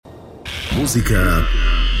מוזיקה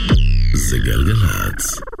זה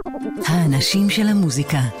גלגלצ. האנשים של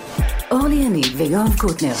המוזיקה, ואורלי יניב ויואב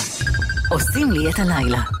קוטנר עושים לי את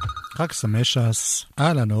הלילה. חג סמשס.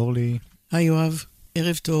 אהלן אורלי. היי יואב,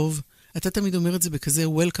 ערב טוב. אתה תמיד אומר את זה בכזה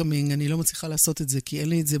welcoming, אני לא מצליחה לעשות את זה כי אין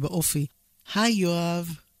לי את זה באופי. היי יואב.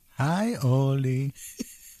 היי אורלי.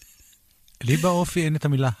 לי באופי אין את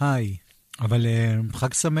המילה היי, אבל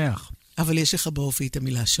חג שמח. אבל יש לך באופי את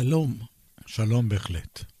המילה שלום. שלום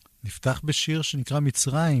בהחלט. נפתח בשיר שנקרא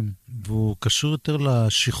מצרים, והוא קשור יותר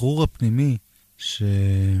לשחרור הפנימי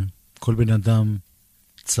שכל בן אדם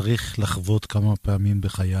צריך לחוות כמה פעמים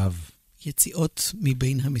בחייו. יציאות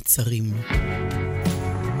מבין המצרים.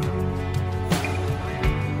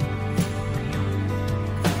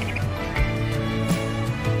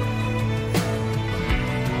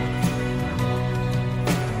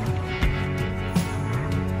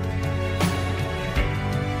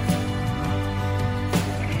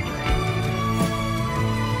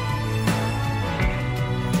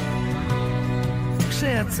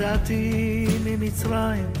 כשיצאתי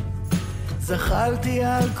ממצרים זחלתי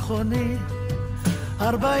על גחוני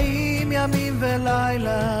 40 ימים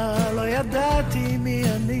ולילה לא ידעתי מי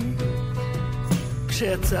אני.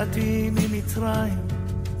 כשיצאתי ממצרים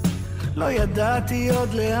לא ידעתי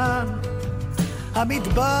עוד לאן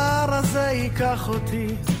המדבר הזה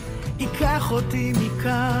ייקח אותי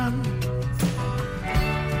מכאן.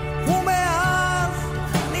 ומאז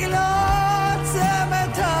אני לא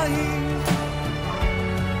עוצמת עין,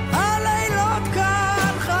 הלילות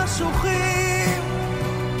כאן חשוכים,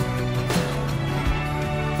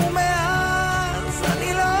 ומאז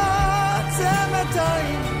אני לא עוצמת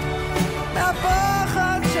עין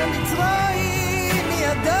מהפחד של מצרים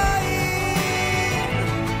ידיים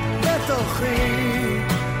בתוכי.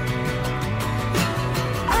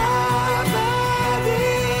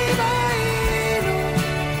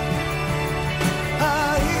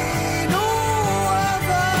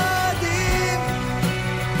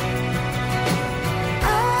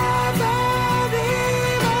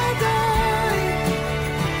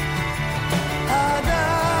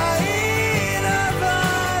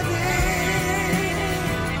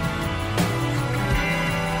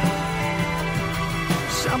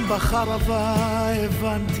 בחרבה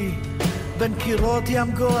הבנתי בין קירות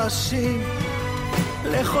ים גועשים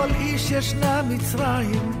לכל איש ישנה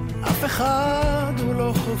מצרים, אף אחד הוא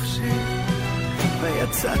לא חופשי.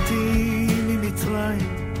 ויצאתי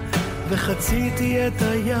ממצרים וחציתי את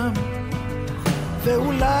הים,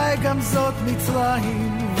 ואולי גם זאת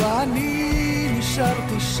מצרים ואני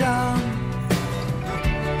נשארתי שם.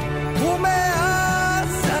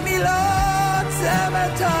 ומאז אני לא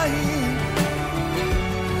עוצמת עין,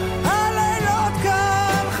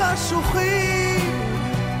 חשוכים,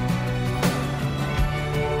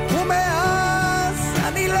 ומאז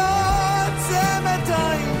אני לא עוצמת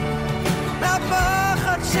עין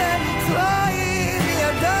מהפחד של מצרים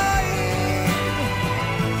ידיים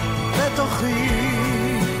בתוכי.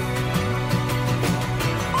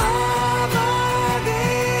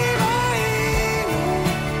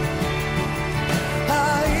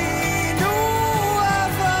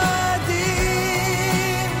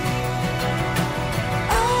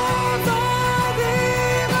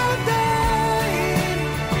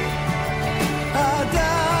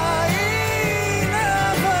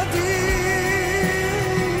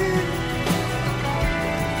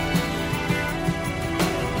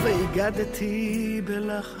 הגדתי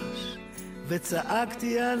בלחש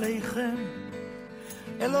וצעקתי עליכם,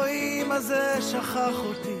 אלוהים הזה שכח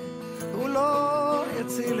אותי, הוא לא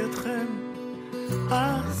יציל אתכם.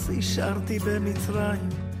 אז השארתי במצרים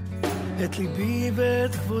את ליבי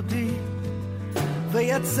ואת כבודי,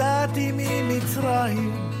 ויצאתי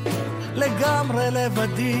ממצרים לגמרי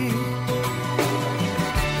לבדי.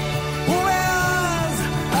 ומאז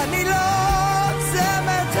אני לא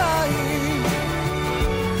עוצמת עין,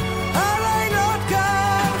 הלילות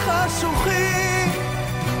כאן חשוכים,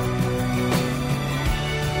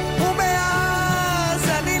 ומאז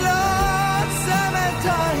אני לא עוצמת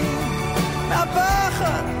עין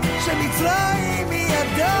מהפחד שמצרים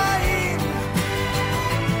מידיים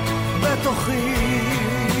בתוכי.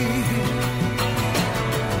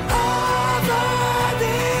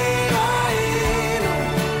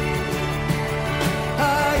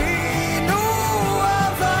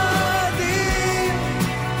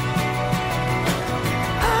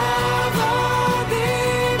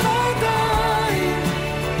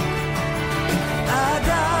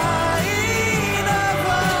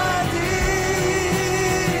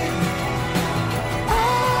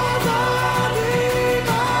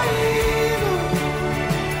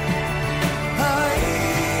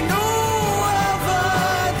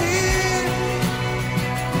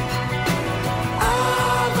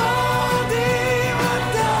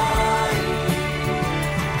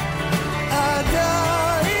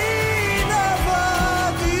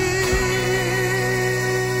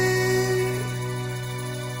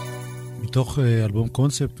 מתוך אלבום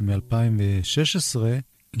קונספט מ-2016,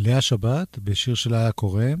 לאה שבת, בשיר שלה היה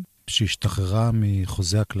קורא, שהשתחררה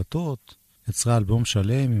מחוזה הקלטות, יצרה אלבום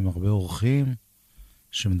שלם עם הרבה אורחים,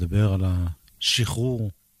 שמדבר על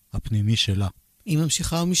השחרור הפנימי שלה. היא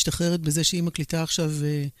ממשיכה ומשתחררת בזה שהיא מקליטה עכשיו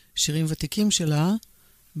שירים ותיקים שלה,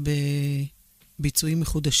 בביצועים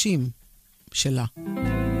מחודשים שלה.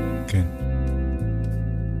 כן.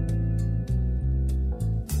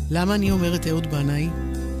 למה אני אומרת אהוד בנאי?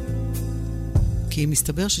 כי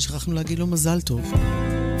מסתבר ששכחנו להגיד לו מזל טוב.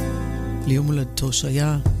 ליום הולדתו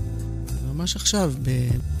שהיה ממש עכשיו,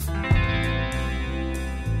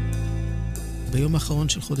 ביום האחרון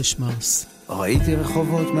של חודש מרס. ראיתי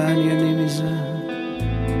רחובות מעניינים מזה,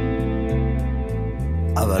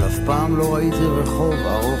 אבל אף פעם לא ראיתי רחוב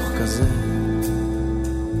ארוך כזה.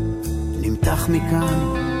 נמתח מכאן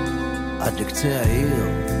עד לקצה העיר,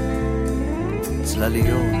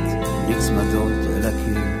 צלליות נצמדות אל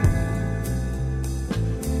הקיר,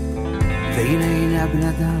 והנה הבן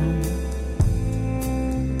אדם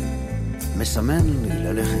מסמן לי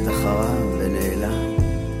ללכת אחריו ונעלם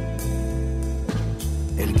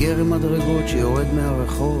אל גרם מדרגות שיורד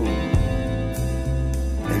מהרחוב,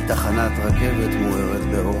 אל תחנת רכבת מוארת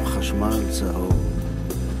באור חשמל צהוב.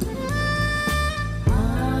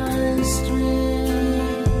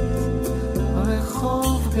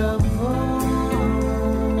 רחוב גבוה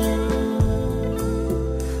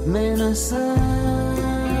מנסה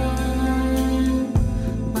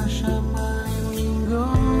בשמיים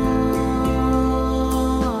לנגוע,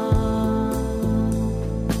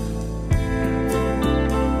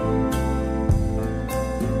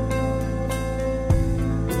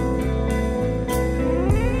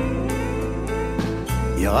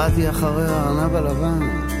 ירדתי אחרי הארנב הלבן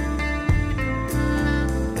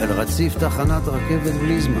אל רציף תחנת רכבת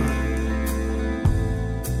בלי זמן.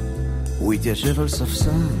 הוא התיישב על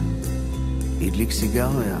ספסל, הדליק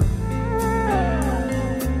סיגריה,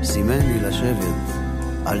 סימן לי לשבת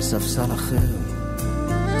על ספסל אחר,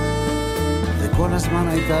 וכל הזמן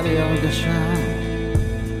הייתה לי הרגשה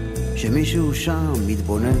שמישהו שם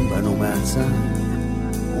מתבונן בנו מהצד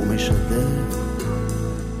ומשדר.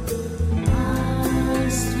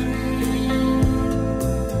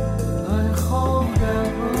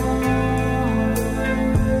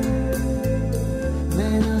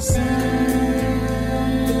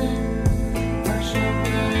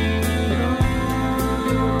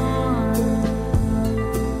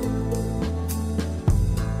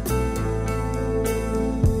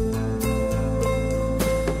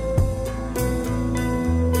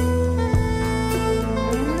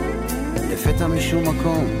 משום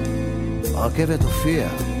מקום הרכבת הופיעה,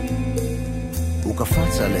 הוא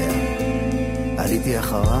קפץ עליה, עליתי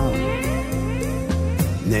אחריו,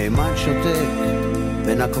 נעמד שותק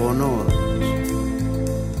בין הקרונות,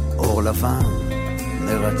 אור לבן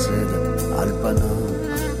מרצד על פניו.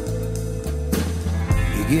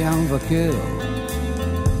 הגיע המבקר,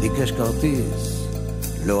 ביקש כרטיס,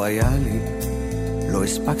 לא היה לי, לא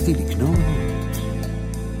הספקתי לקנות,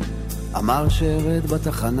 אמר שירד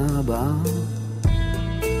בתחנה הבאה,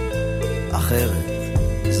 אחרת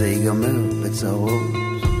זה ייגמר בצרות.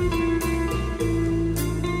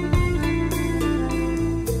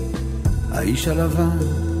 האיש הלבן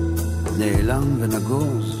נעלם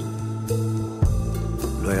ונגוז,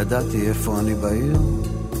 לא ידעתי איפה אני בעיר,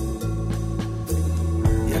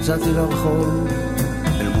 יצאתי לרחוב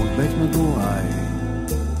אל מול בית מגוריי,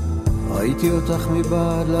 ראיתי אותך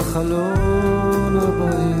מבעד לחלון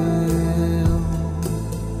הבעיר.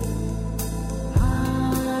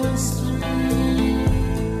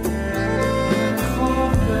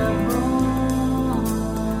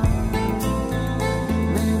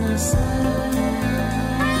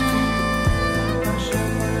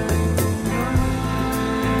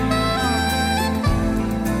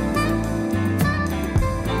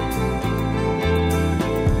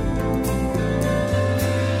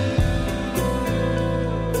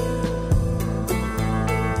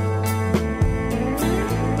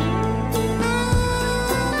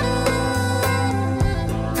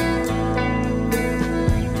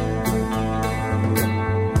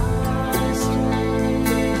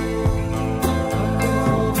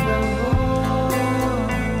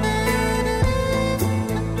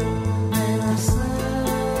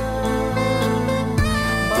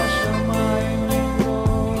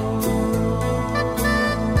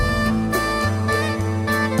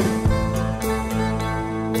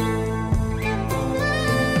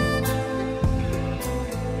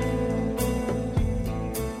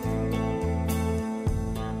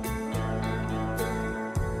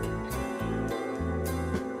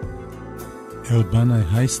 אהוד בנאי,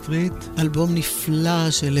 היי סטריט. אלבום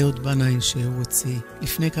נפלא של אהוד בנאי שהוא הוציא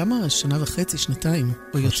לפני כמה? שנה וחצי, שנתיים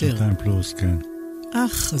או יותר. שנתיים פלוס, כן.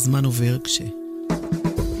 אך, הזמן עובר כש...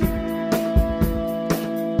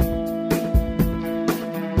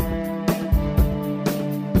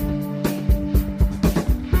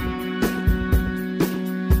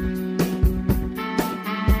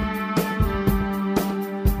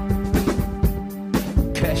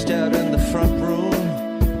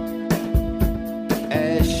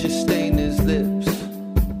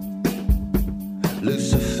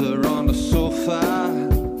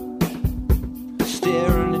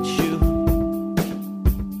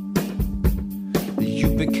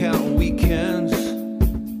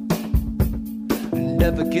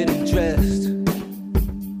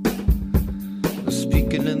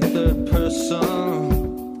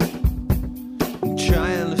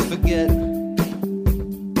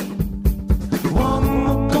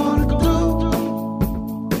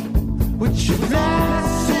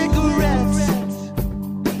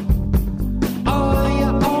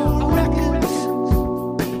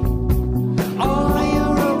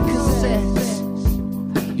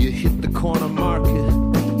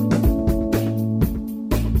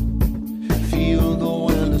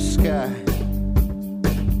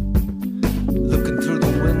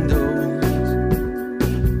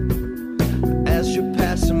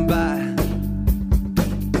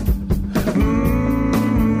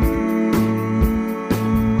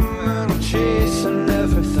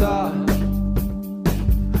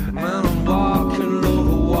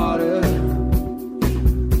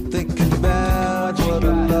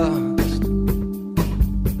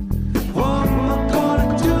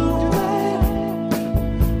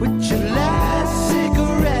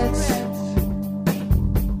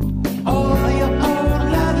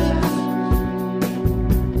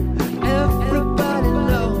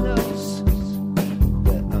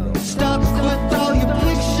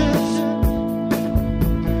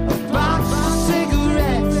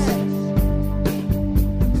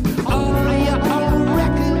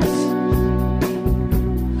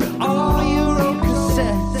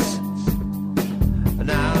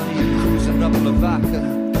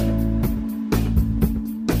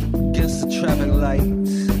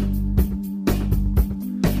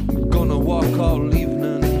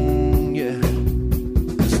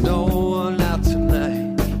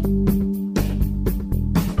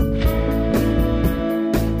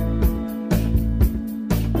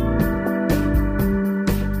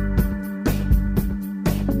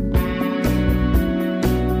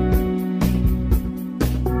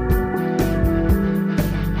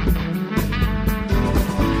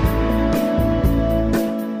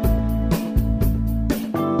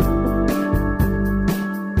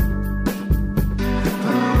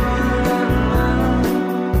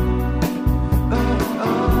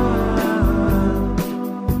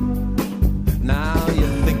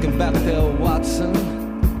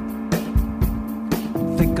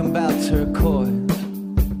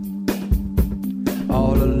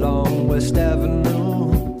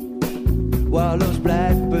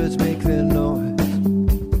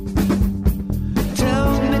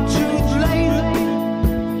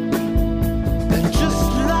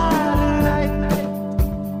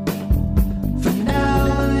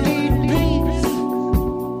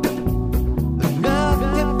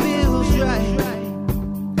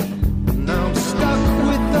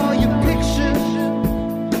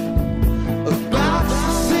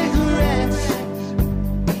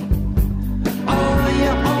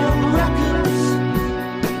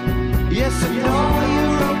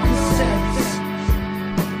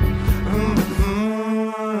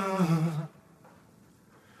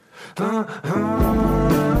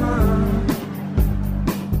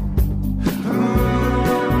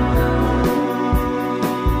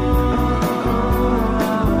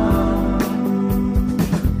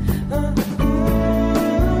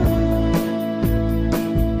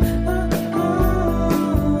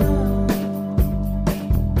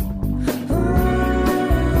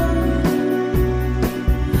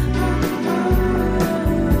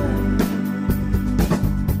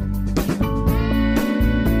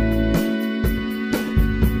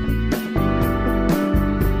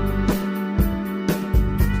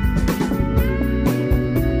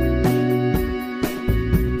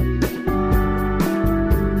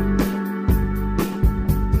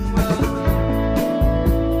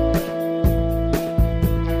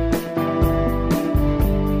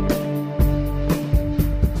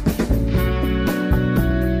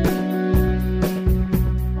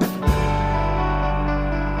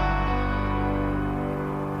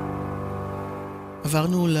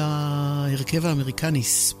 עברנו להרכב האמריקני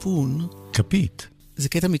ספון, כפית. זה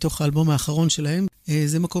קטע מתוך האלבום האחרון שלהם.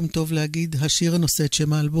 זה מקום טוב להגיד השיר הנושא את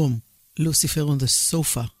שם האלבום, Lucifer on the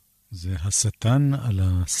Sofa. זה השטן על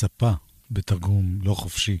הספה, בתרגום לא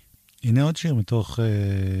חופשי. הנה עוד שיר מתוך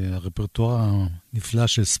הרפרטואר הנפלא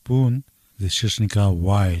של ספון, זה שיר שנקרא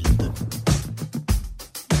Wild.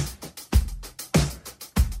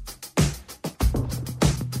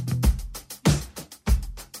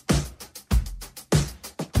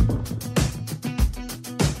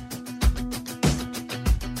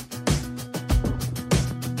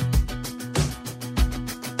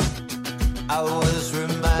 I was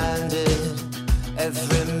reminded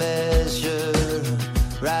every measure,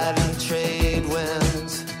 riding trade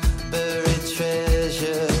winds, buried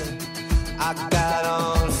treasure. I got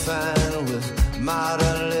on fine with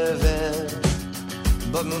modern living,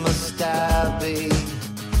 but must I be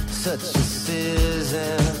such a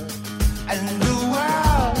citizen? And the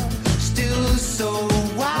world still so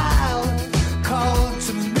wild, called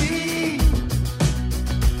to me.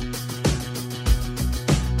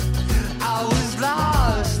 I was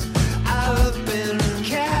lost, I've been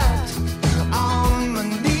kept on my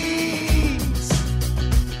knees.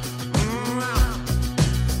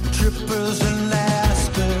 Trippers and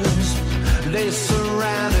lasters, they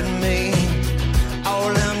surrounded me. All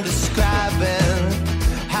them describing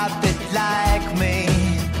how they like me.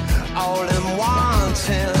 All them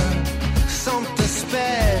wanting something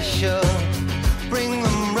special. Bring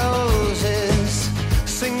them roses,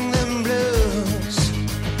 sing them blues.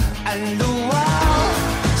 And the world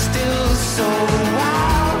still so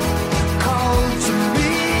wild, called to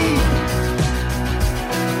me.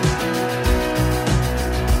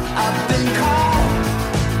 I've been caught,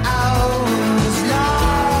 I was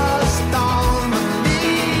lost on my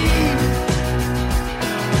knees.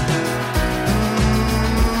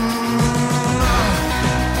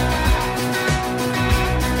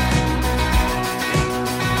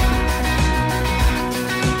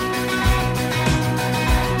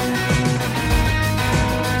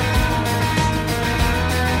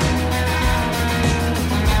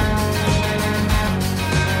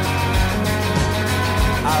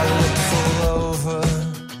 I looked full over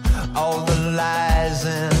all the lies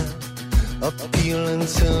and appealing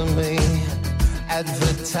to me,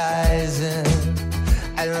 advertising,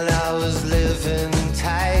 and I was living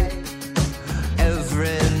tight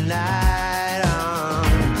every night.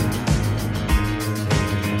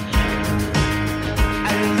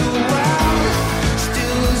 And the world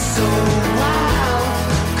still so wild,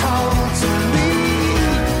 called to me.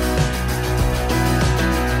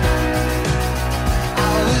 I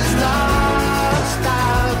was lost,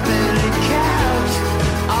 I've been kept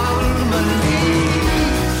on my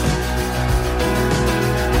knees.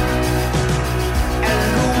 And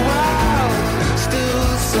the world still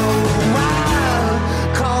so wild,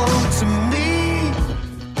 called to me.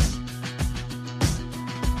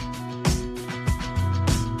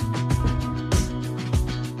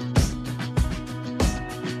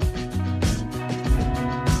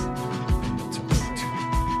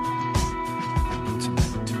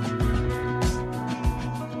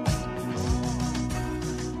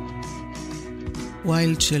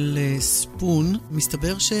 ויילד של ספון.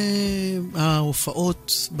 מסתבר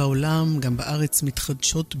שההופעות בעולם, גם בארץ,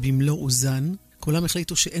 מתחדשות במלוא עוזן. כולם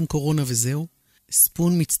החליטו שאין קורונה וזהו.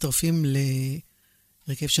 ספון מצטרפים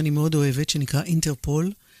להרכב שאני מאוד אוהבת, שנקרא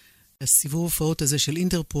אינטרפול. הסיבוב הופעות הזה של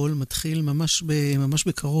אינטרפול מתחיל ממש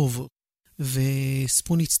בקרוב,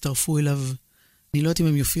 וספון הצטרפו אליו. אני לא יודעת אם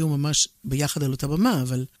הם יופיעו ממש ביחד על אותה במה,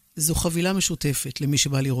 אבל זו חבילה משותפת למי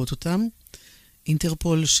שבא לראות אותם.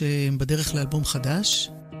 אינטרפול שהם בדרך לאלבום חדש,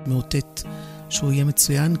 מאותת שהוא יהיה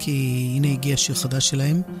מצוין, כי הנה הגיע שיר חדש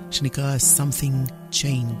שלהם, שנקרא Something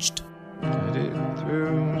Changed.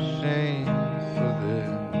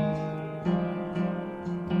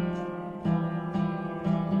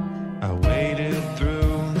 I waited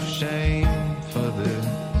through shame for this.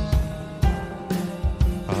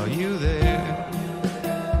 Are you there?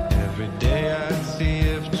 Every day I'd see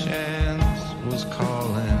if chance was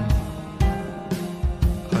calling.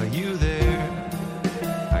 Are you there?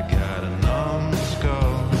 I got a numb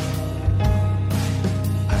skull.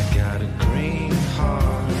 I got a green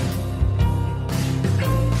heart.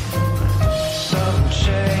 Some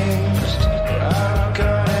change.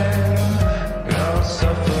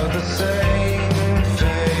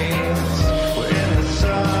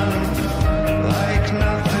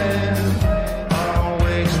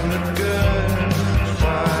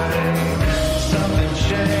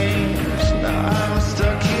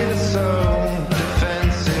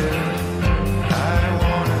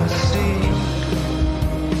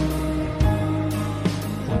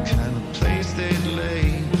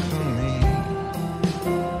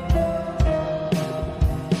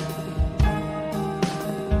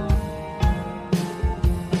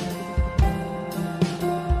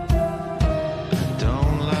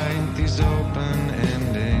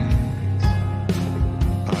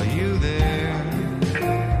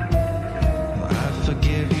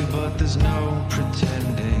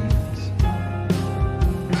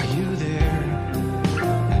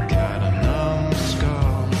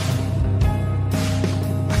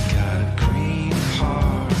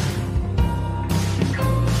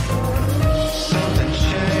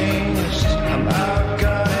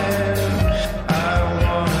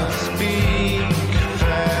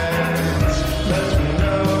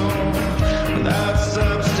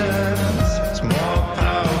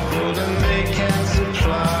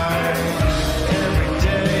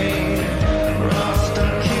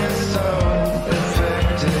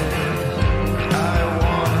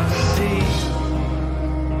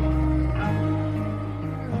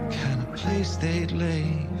 place they'd lay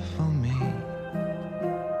for me.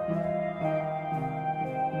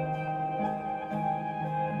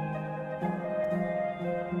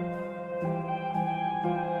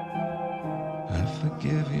 I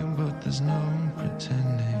forgive you, but there's no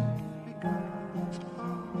pretending.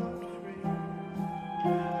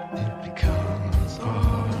 It becomes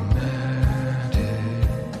automatic.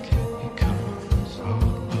 It becomes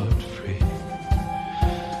all but free.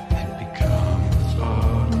 It becomes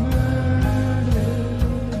automatic.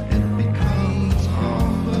 It becomes all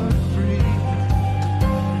but free.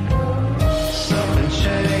 Something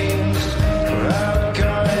changed. We're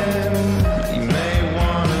outgoing. You may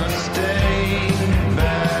wanna stay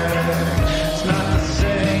back. It's not the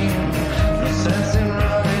same. No sense in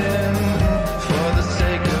running for the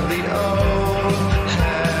sake of the old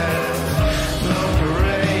hat. No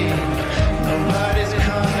parade. Nobody's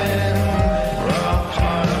coming. We're all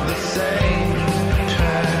part of the same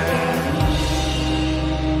track.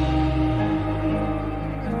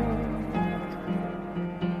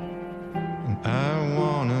 And I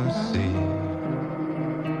wanna see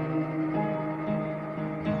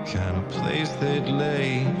what kind of place they'd lay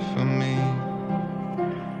for me.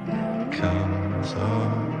 Becomes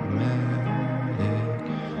automatic.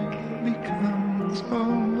 It becomes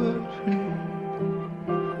all but free.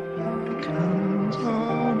 Becomes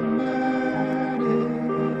automatic.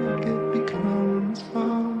 It becomes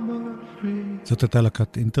all but free. זאת הייתה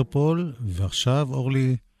להקת אינטרפול, ועכשיו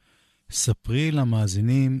אורלי, ספרי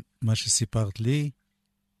למאזינים מה שסיפרת לי,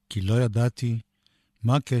 כי לא ידעתי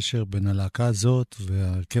מה הקשר בין הלהקה הזאת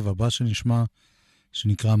והרכב הבא שנשמע,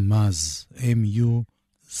 שנקרא מאז,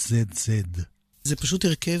 M-U-Z-Z. זה פשוט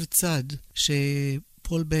הרכב צד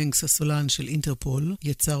שפול בנקס, הסולן של אינטרפול,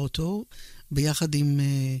 יצר אותו ביחד עם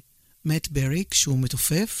מאט בריק, שהוא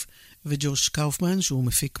מתופף, וג'ורג' קאופמן, שהוא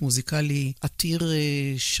מפיק מוזיקלי עתיר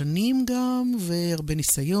שנים גם, והרבה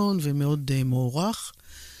ניסיון ומאוד מוערך.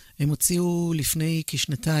 הם הוציאו לפני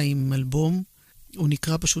כשנתיים אלבום, הוא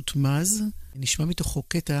נקרא פשוט מאז, נשמע מתוכו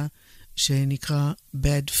קטע שנקרא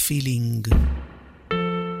Bad Feeling.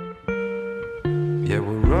 Yeah,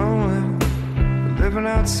 we're rolling, we're living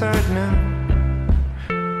outside now.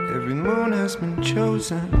 Every moon has been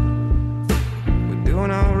chosen. We're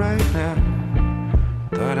doing all right now.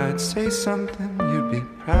 Thought I'd say something, you'd be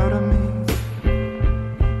proud of me.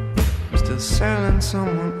 I'm still selling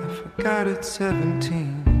someone I forgot at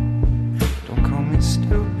 17. Don't call me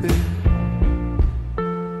stupid.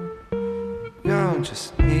 We all just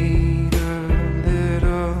need a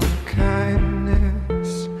little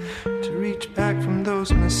kindness to reach back from those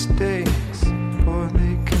mistakes before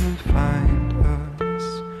they can find us.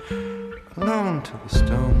 Alone till the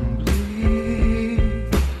stone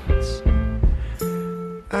bleeds.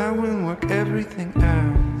 I will work everything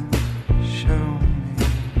out. Show me.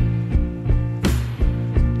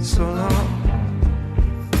 So long.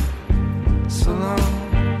 So long.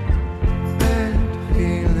 Bad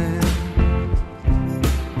feeling.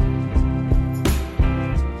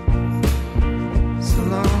 So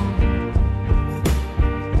long.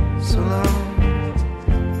 So long.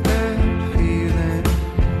 Bad feeling.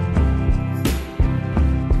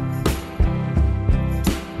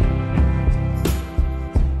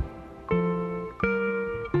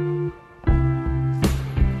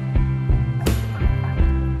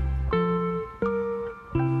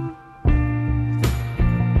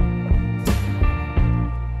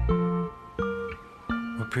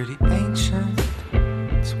 We're pretty ancient.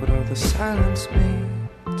 It's what all the silence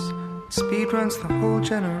means. Speed runs the whole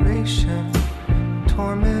generation.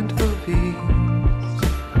 Torment of ease.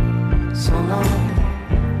 So long.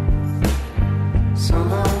 So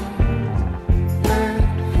long. Bad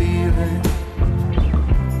feeling.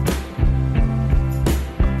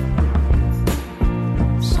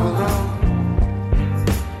 So long.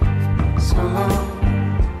 So long.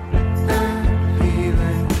 Bad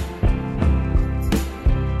feeling.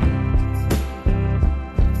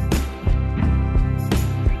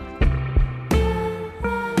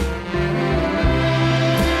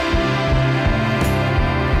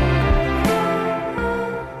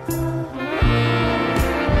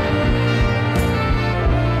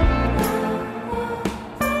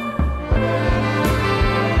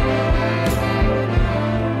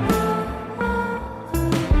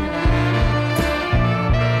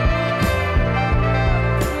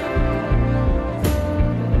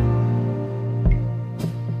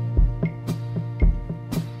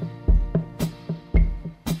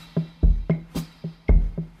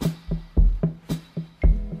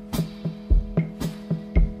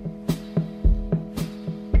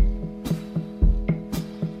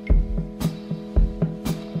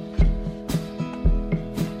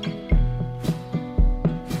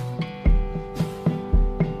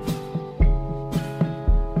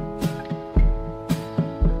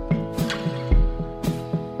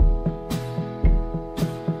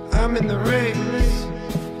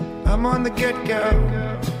 I'm on the get-go.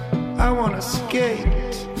 I want to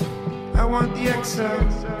skate. I want the XO.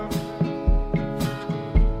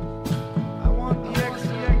 I want the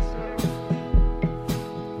XO.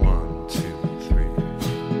 1, 2,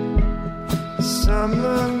 3.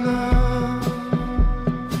 Summer love.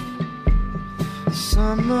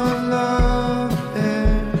 Summer love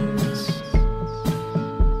ends.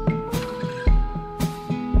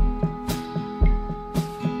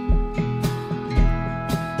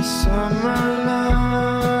 Summer love.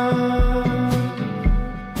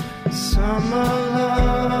 Summer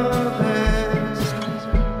love ends.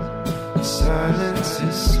 Silence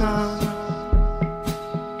is song.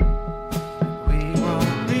 We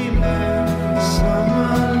won't remember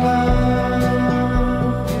summer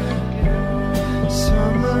love.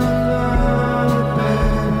 Summer love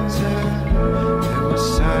ends. There was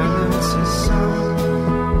silence is song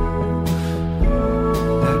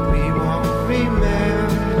that we won't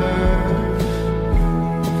remember.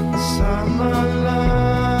 Summer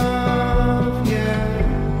love, yeah.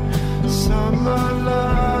 Summer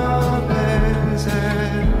love ends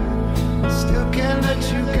and still can't let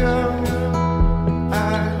you go. I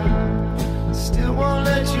still won't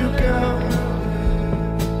let you go.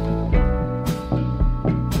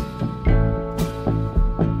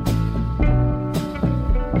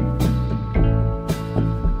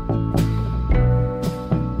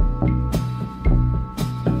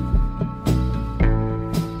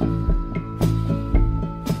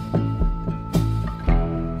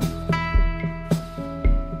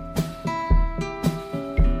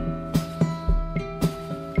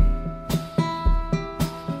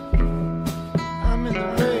 I'm in the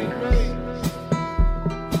race.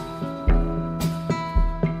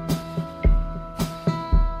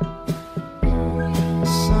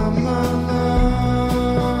 Summer love.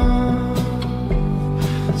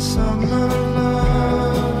 Summer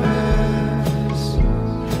love is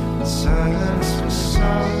silence was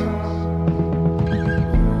song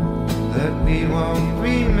that we won't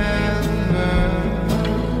remember.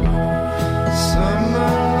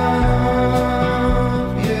 Summer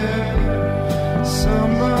love, yeah.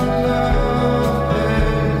 Summer love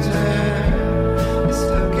ends and I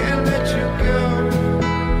still can't let you go.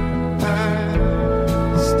 I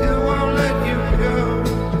still won't let you go.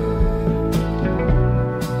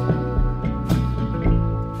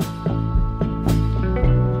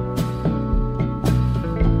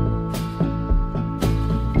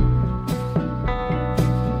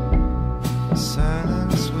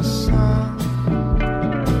 Silence was song.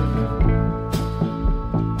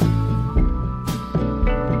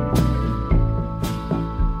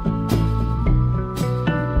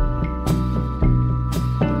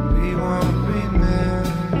 We won't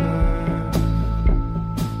remember.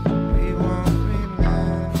 We won't remember.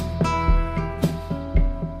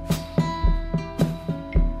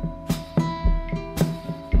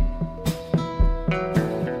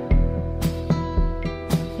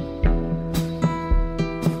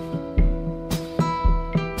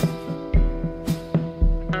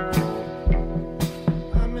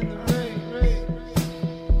 I'm in the race.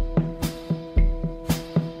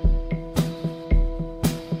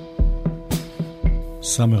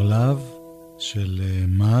 סאמר לאב של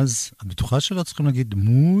מאז. את בטוחה שלא צריכים להגיד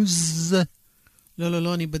מוז?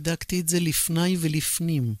 לא, אני בדקתי את זה לפני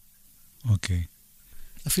ולפנים. אוקיי.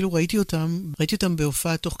 אפילו ראיתי אותם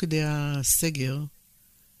בהופעה תוך כדי הסגר.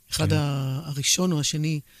 אחד הראשון או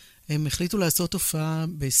השני, הם החליטו לעשות הופעה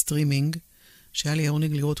בסטרימינג, שהיה לי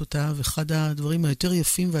העונג לראות אותה, ואחד הדברים היותר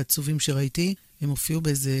יפים ועצובים שראיתי, הם הופיעו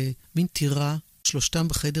באיזה מין טירה, שלושתם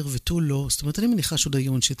בחדר ותו לא. זאת אומרת, אני מניחה שעוד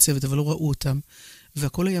היו אנשי צוות, אבל לא ראו אותם.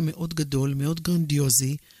 והכל היה מאוד גדול, מאוד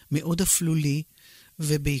גרנדיוזי, מאוד אפלולי,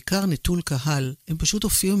 ובעיקר נטול קהל. הם פשוט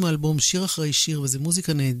הופיעו עם האלבום שיר אחרי שיר, וזו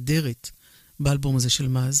מוזיקה נהדרת באלבום הזה של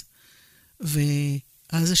מאז.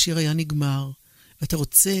 ואז השיר היה נגמר, ואתה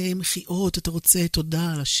רוצה מחיאות, אתה רוצה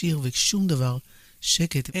תודה על השיר, ושום דבר,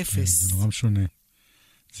 שקט, אפס. זה נורא משונה.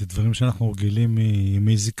 זה דברים שאנחנו רגילים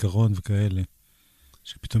מימי זיכרון וכאלה,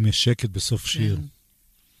 שפתאום יש שקט בסוף שיר.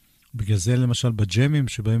 בגלל זה למשל בג'מים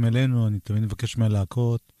שבאים אלינו, אני תמיד מבקש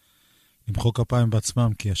מהלהקות למחוא כפיים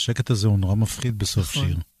בעצמם, כי השקט הזה הוא נורא מפחיד בסוף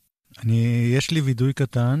שיר. יש לי וידוי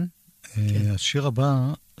קטן, השיר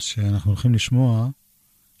הבא שאנחנו הולכים לשמוע,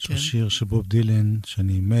 שהוא שיר של בוב דילן,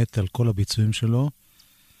 שאני מת על כל הביצועים שלו,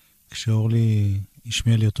 כשאורלי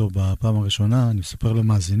השמיע לי אותו בפעם הראשונה, אני מספר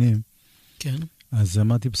למאזינים, אז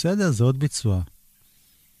אמרתי, בסדר, זה עוד ביצוע.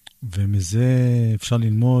 ומזה אפשר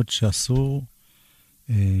ללמוד שאסור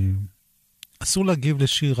להגיב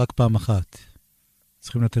לשיר רק פעם אחת.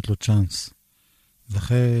 צריכים לתת לו צ'אנס.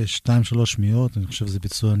 ואחרי 2-3 שניות, אני חושב שזה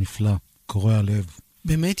ביצוע נפלא, קורע לב.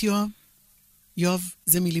 באמת, יואב? יואב,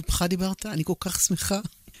 זה מלבך דיברת? אני כל כך שמחה.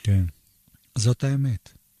 כן, זאת האמת.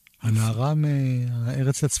 הנערה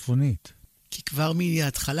מהארץ הצפונית. כי כבר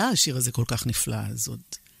מההתחלה השיר הזה כל כך נפלא.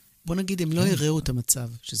 הזאת. בוא נגיד, הם לא יראו את המצב,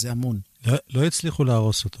 שזה המון. לא הצליחו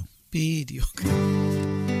להרוס אותו. בדיוק.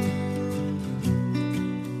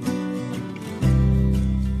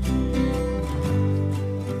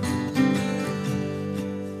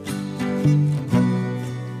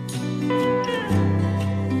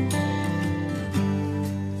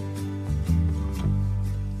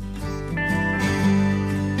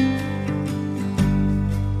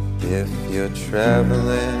 If you're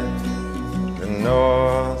traveling the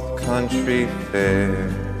North Country Fair,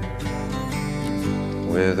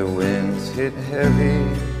 where the winds hit heavy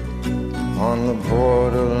on the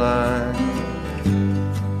borderline,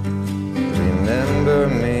 remember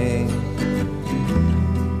me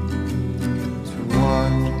to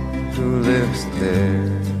one who lives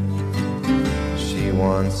there. She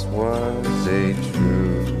once was a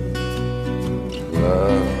true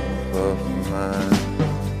love of mine.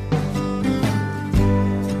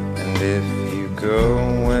 If you go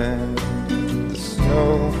when the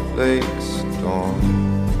snowflakes storm,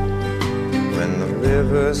 when the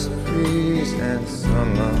rivers freeze and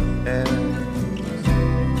summer ends,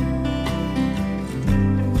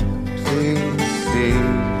 please see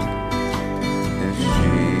if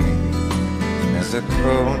she has a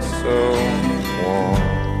coat so warm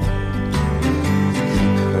to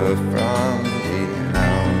keep her from the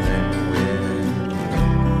howling wind.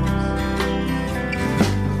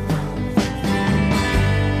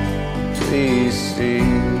 Please see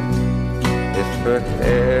if her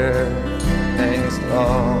hair hangs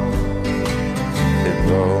long, it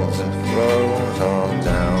rolls and flows all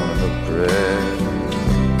down her breast.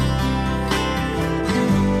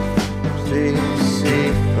 Please see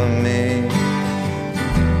for me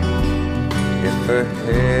if her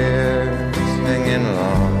hair's hanging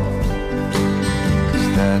long, 'cause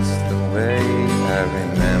that's the way I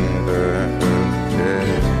remember her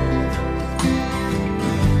best.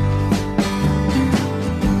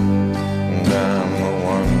 I'm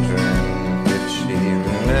wondering if she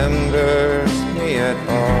remembers me at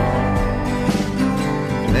all.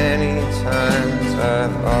 Many times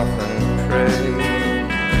I've often prayed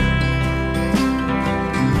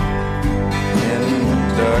in the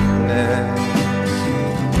darkness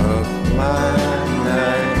of my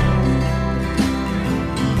night,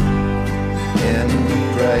 in the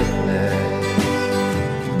brightness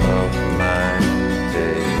of my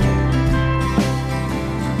day.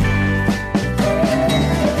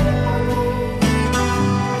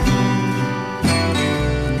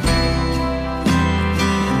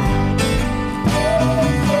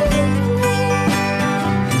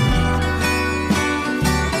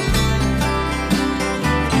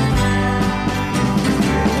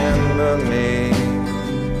 Me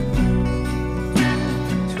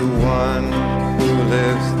to one who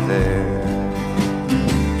lives there.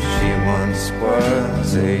 She once was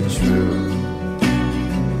a true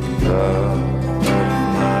love of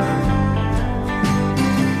mine.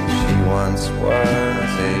 She once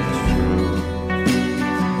was a true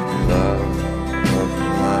love of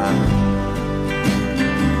mine.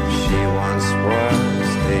 She once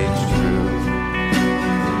was a true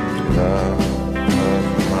love of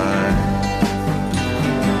mine.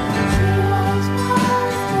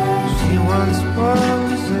 She once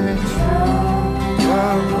was a true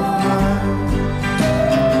love of mine.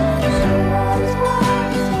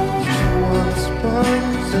 She once was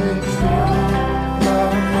a true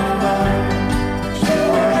love of mine. She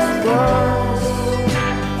once was a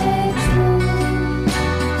true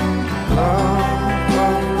love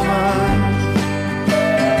of mine.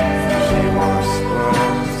 She once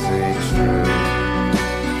was a true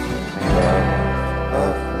love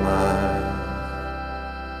of mine.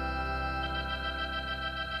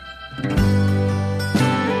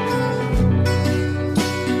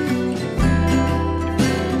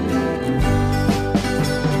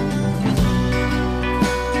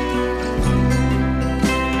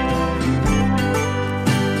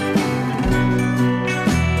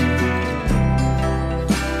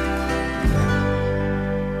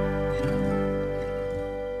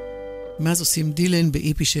 מאז עושים דילן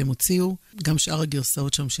באיפי שהם הוציאו, גם שאר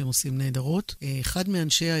הגרסאות שם שהם עושים נהדרות. אחד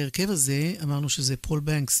מאנשי ההרכב הזה, אמרנו שזה פול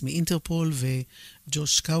בנקס מאינטרפול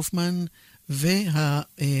וג'וש קאופמן,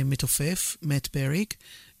 והמתופף, מאט פריק,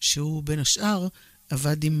 שהוא בין השאר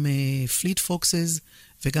עבד עם פליט פוקסס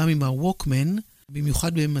וגם עם הווקמן,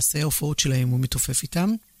 במיוחד במסעי ההופעות שלהם הוא מתופף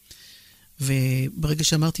איתם. וברגע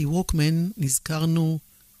שאמרתי ווקמן, נזכרנו,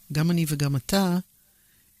 גם אני וגם אתה,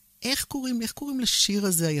 איך קוראים לשיר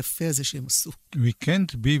הזה היפה הזה שהם עשו? We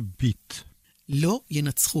can't be beat. לא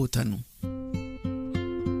ינצחו אותנו.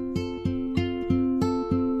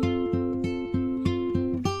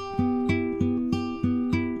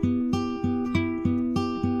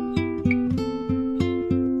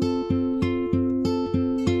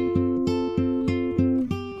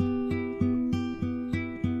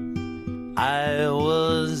 I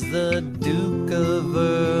was the Duke of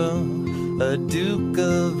Earl, a Duke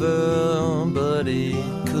of Earl, but he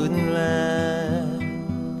couldn't ride.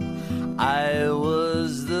 I was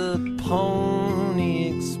the Pony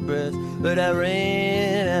Express, but I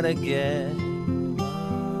ran out of gas.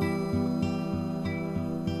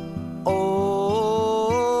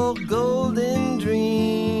 Oh, golden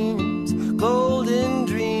dreams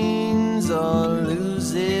all lose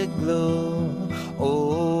their glow.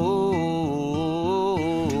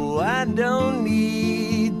 I don't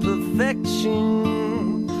need perfection.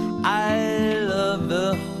 I love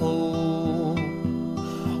the whole.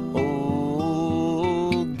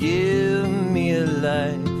 Oh, give me a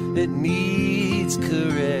life that needs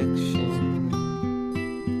correction.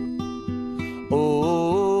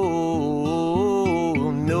 Oh,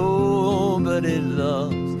 nobody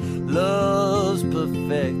loves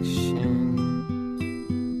perfection.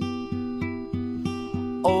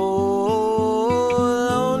 Oh,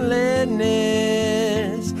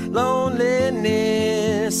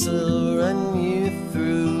 loneliness will run you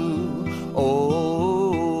through. Oh,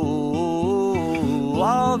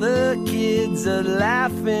 all the kids are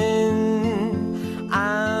laughing,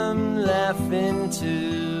 I'm laughing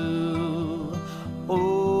too. Oh.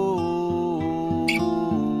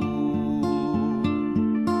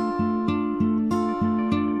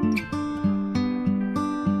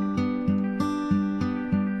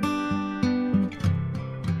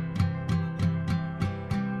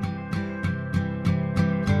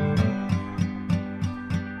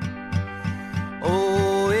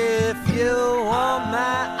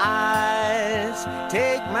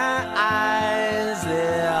 Take my eyes,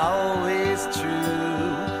 they're always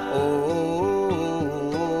true. Oh,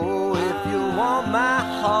 if you want my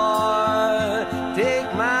heart, take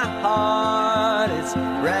my heart, it's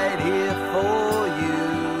right here for you.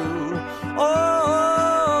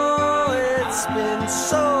 Oh, it's been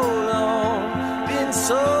so long,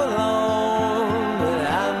 but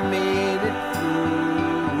I made it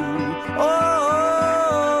through.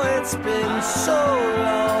 Oh, it's been so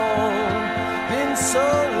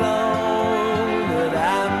long, but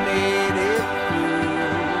I made it through.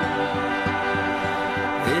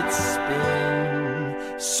 It's been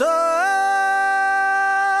so long.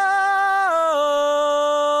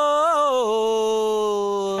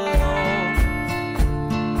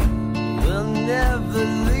 We'll never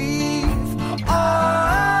leave. Oh,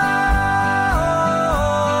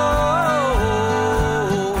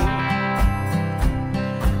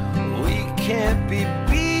 we can't be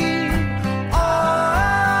beat.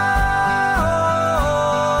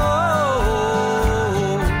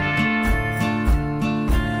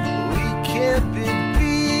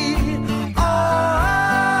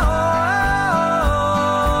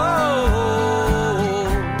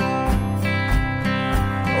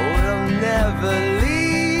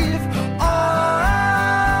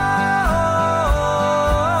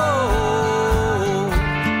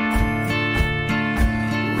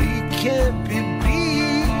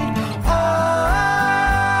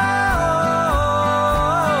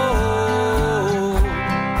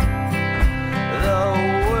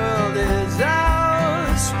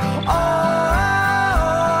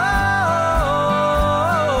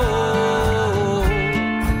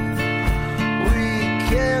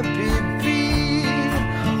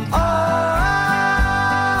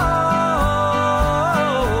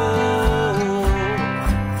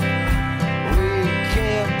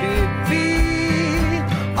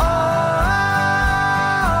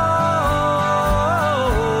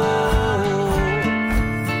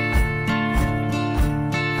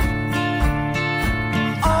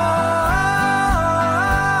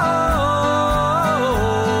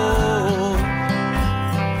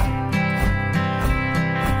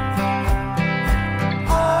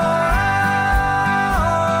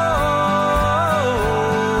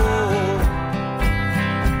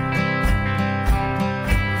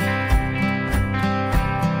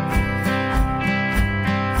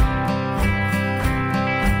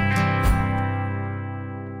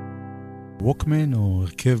 ווקמן או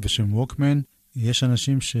הרכב בשם ווקמן, יש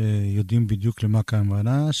אנשים שיודעים בדיוק למה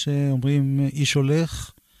הכוונה, שאומרים איש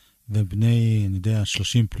הולך ובני, אני יודע,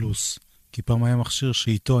 30 פלוס. כי פעם היה מכשיר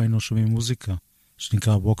שאיתו היינו שומעים מוזיקה,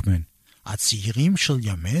 שנקרא ווקמן. הצעירים של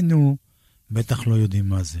ימינו בטח לא יודעים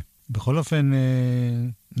מה זה. בכל אופן,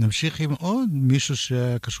 נמשיך עם עוד מישהו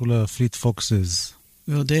שקשור לפליט פוקסס.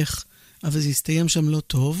 ועוד איך, אבל זה הסתיים שם לא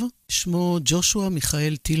טוב. שמו ג'ושוע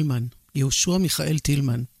מיכאל טילמן, יהושע מיכאל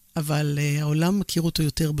טילמן, אבל העולם מכיר אותו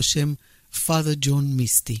יותר בשם Father John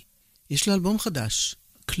Misty. יש לו אלבום חדש,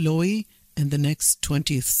 Chloe and the Next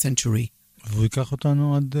 20th Century. והוא ייקח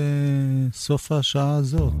אותנו עד סוף השעה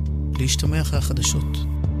הזאת. להשתמע אחרי החדשות.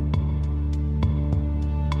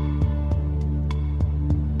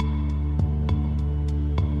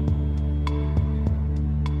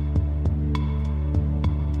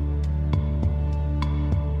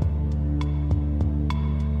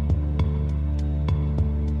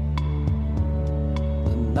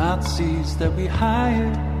 Nazis that we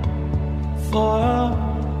hired for a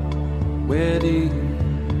wedding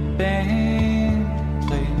band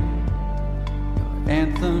played your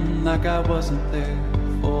anthem like I wasn't there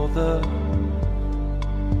for the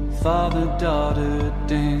father-daughter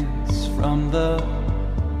dance from the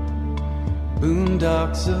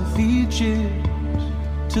boondocks of Egypt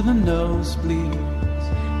to the nosebleeds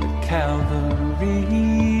at Calvary.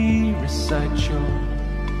 Recite your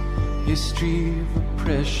history of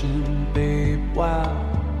oppression, babe, while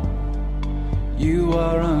you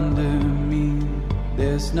are under me.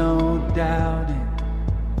 There's no doubting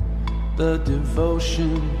the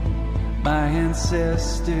devotion my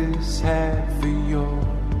ancestors had for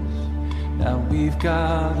yours. Now we've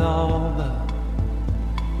got all the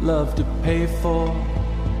love to pay for,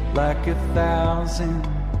 like 1,000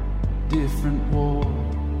 different wars.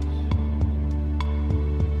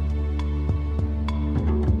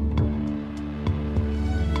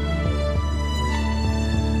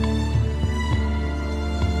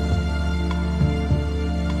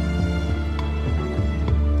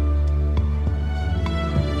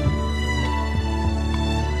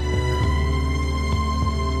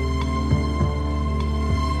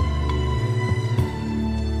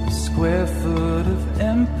 Square foot of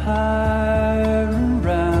empire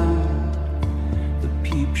around the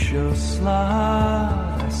peep show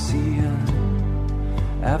slot. I see an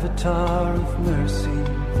avatar of mercy,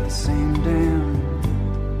 the same damn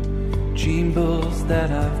jimbles that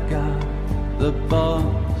I've got. The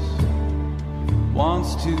boss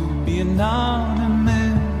wants to be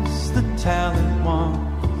anonymous, the talent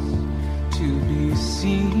wants to be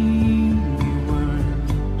seen. We weren't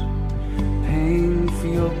paying for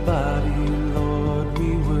your body, Lord,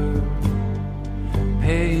 we were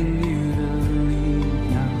paying you to leave.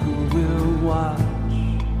 Now who will watch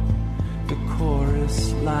the chorus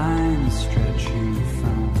line stretching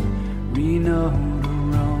from Reno to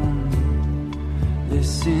Rome?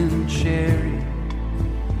 Listen, Cherry,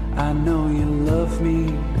 I know you love me,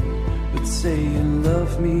 but say you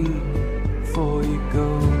love me before you go.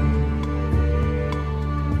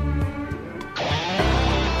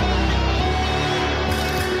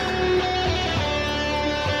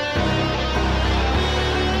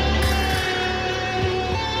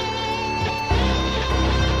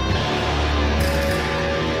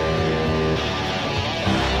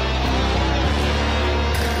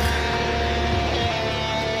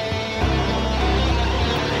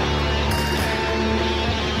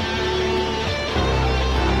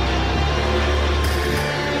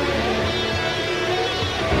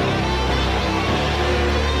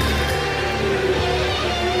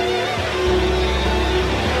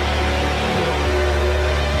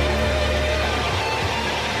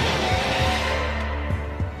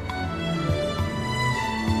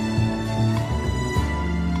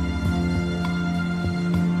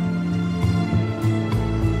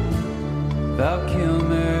 Val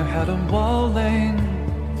Kilmer had a wall laying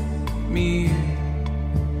me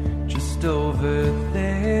just over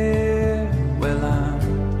there. Well, I'm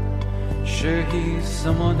sure he's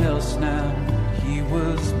someone else now. He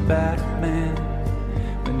was Batman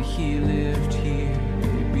when he lived here.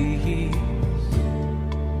 Maybe he's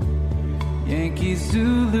Yankee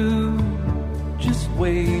Zulu, just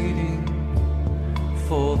waiting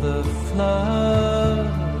for the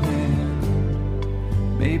flood.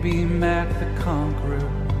 Maybe Mac the Conqueror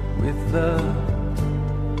with the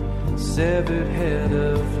severed head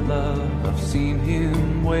of love. I've seen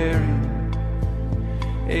him wearing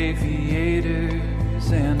aviators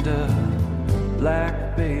and a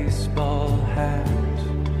black baseball hat,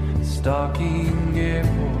 stalking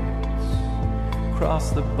airports,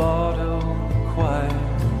 across the bottle,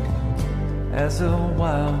 quiet as a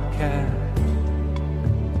wildcat.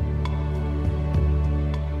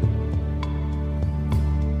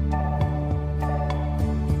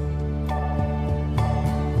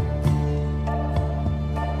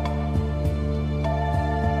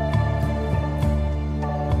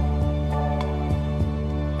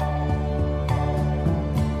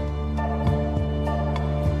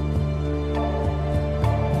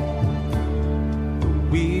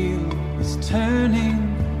 turning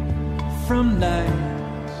from night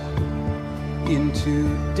into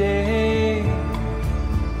day.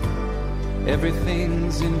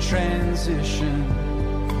 Everything's in transition.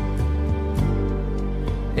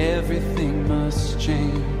 Everything must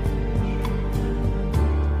change.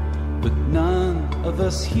 But none of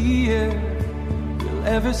us here will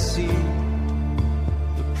ever see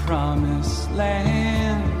the promised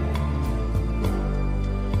land.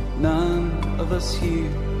 None of us here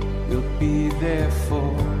will be there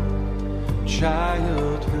for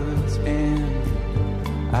childhood's end.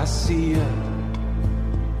 I see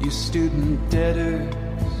you student debtors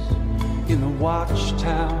in the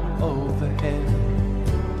watchtower overhead,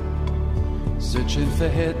 searching for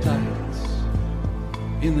headlights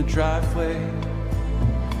in the driveway,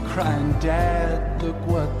 crying, Dad, look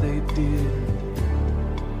what they did.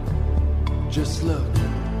 Just look,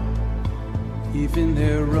 even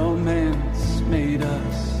their romance made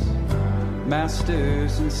us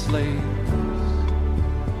masters and slaves.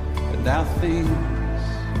 And now things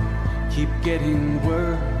keep getting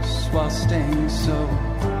worse while staying so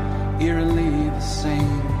eerily the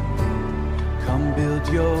same. Come build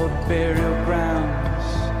your burial grounds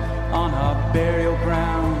on our burial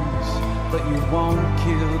grounds, but you won't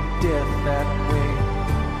kill death that way.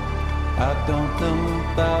 I don't know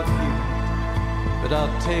about you, but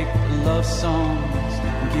I'll take love songs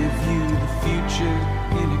and give you the future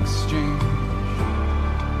in exchange.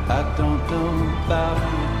 I don't know about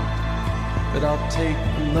you, but I'll take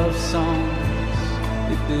love songs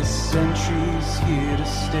if this century's here to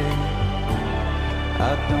stay.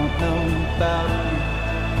 I don't know about you,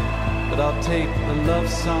 but I'll take the love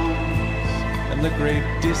songs and the great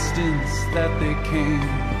distance that they came.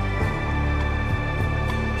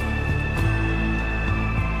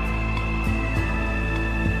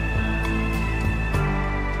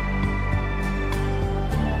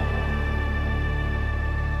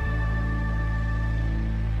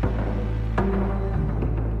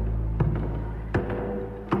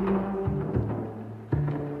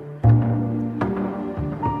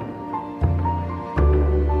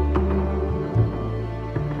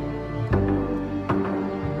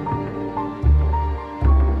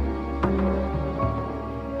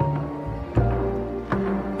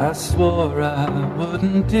 I swore I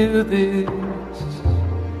wouldn't do this.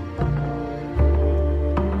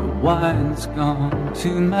 The wine's gone to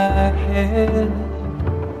my head.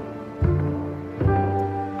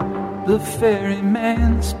 The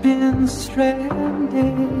ferryman's been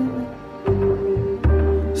stranded.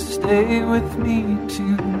 Stay with me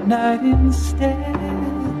tonight instead.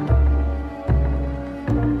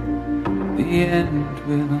 The end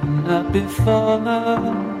will not befall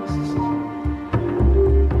us.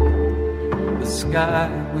 The sky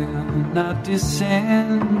will not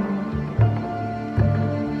descend.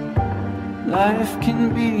 Life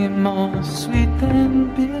can be more sweet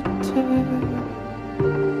than bitter.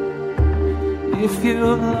 If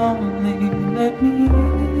you'll only let me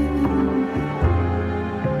in.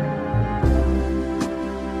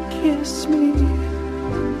 Kiss me,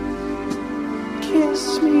 kiss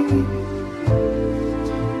me,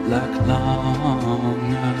 like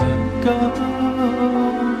long ago.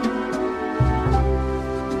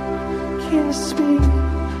 Kiss me,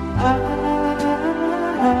 I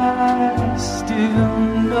still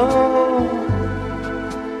know.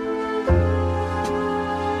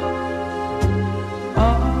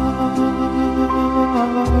 Our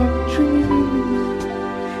dream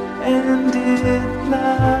ended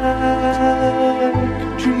like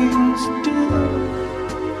dreams do,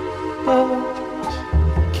 but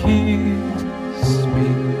kiss me,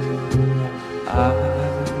 I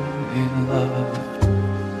love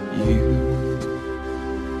you.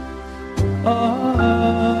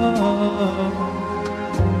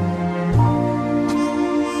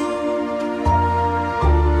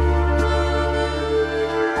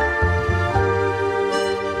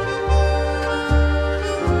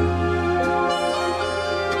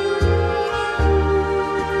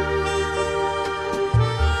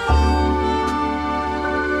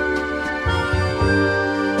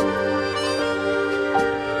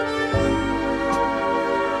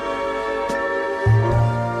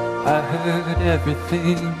 I heard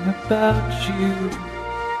everything about you,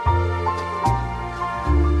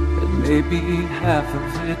 and maybe half of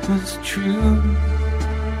it was true.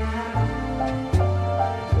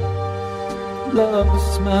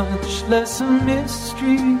 Love's much less a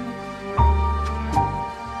mystery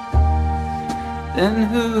than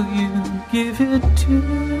who you give it to.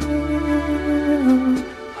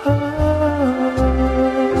 Oh,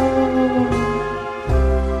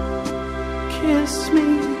 kiss me,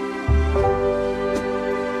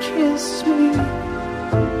 kiss me.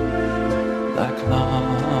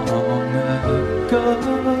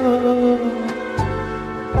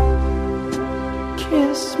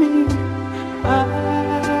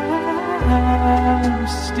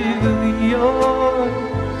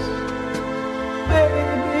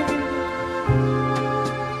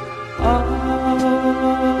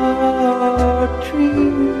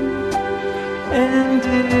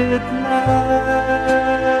 it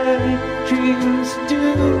like dreams do.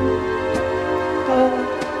 But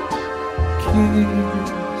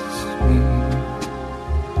kiss me,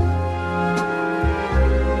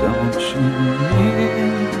 don't you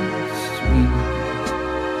miss me?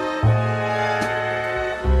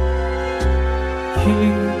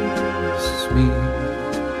 Kiss me,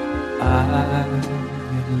 I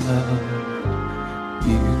love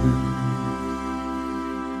you.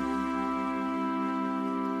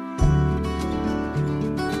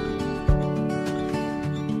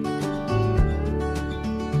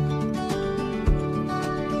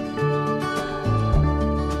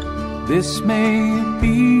 This may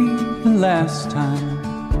be the last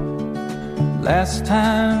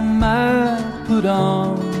time I put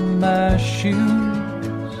on my shoes.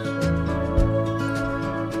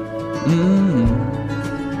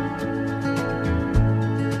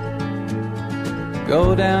 Go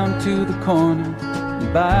down to the corner and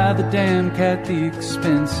buy the damn cat the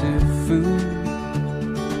expensive food.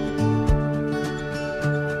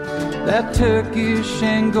 That Turkish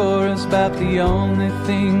Angora's about the only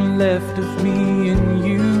thing left of me and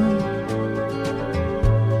you.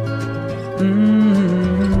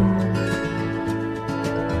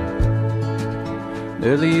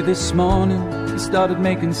 Early this morning he started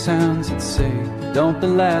making sounds that say, don't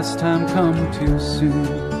the last time come too soon.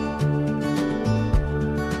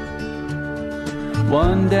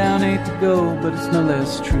 One down, 8 to go, but it's no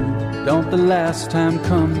less true. Don't the last time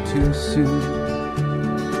come too soon.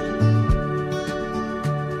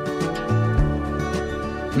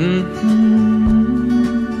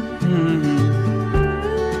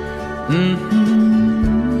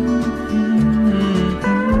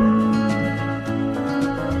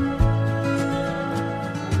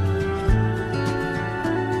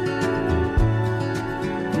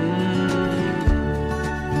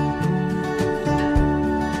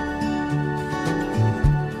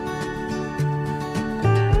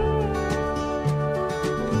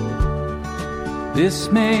 This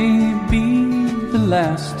may be the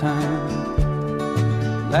last time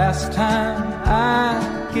I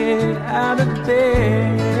get out of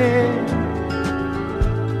bed.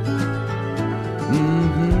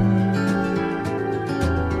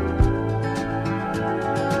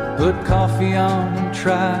 Put coffee on and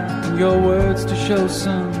try your words to show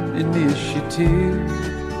some initiative.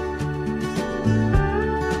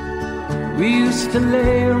 We used to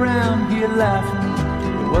lay around here laughing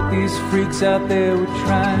at what these freaks out there were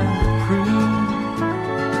trying to prove.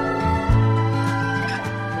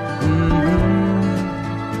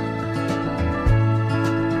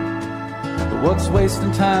 But what's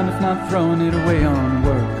wasting time if not throwing it away on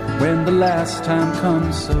work when the last time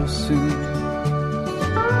comes so soon?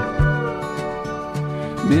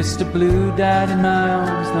 Mr. Blue died in my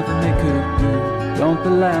arms, nothing they could do. Don't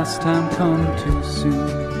the last time come too soon?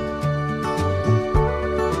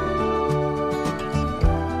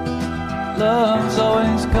 Love's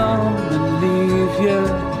always come and leave you,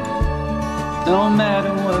 no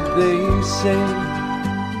matter what they say.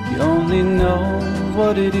 You only know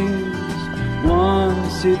what it is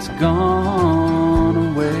once it's gone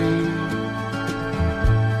away.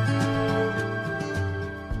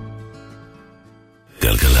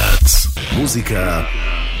 גלגלצ, מוזיקה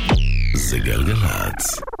זה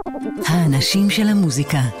גלגלצ. האנשים של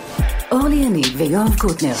המוזיקה, אורלי יניב ויואב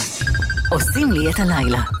קוטנר, עושים לי את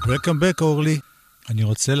הלילה. Welcome back, אורלי. אני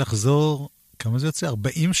רוצה לחזור, כמה זה יוצא?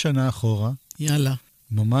 40 שנה אחורה. יאללה.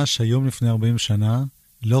 ממש היום לפני 40 שנה,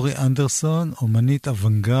 לורי אנדרסון, אומנית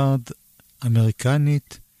אוונגרד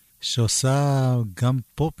אמריקנית, שעושה גם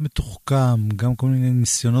פופ מתוחכם, גם כל מיני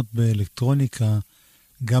ניסיונות באלקטרוניקה,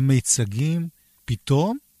 גם מיצגים,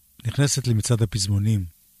 פתאום נכנסת למצעד הפזמונים,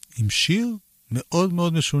 עם שיר מאוד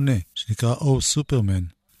מאוד משונה, שנקרא Oh Superman.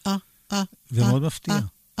 ומאוד מפתיע.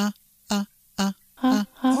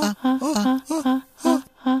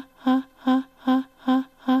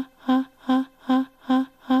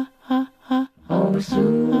 Oh,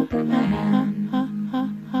 Superman.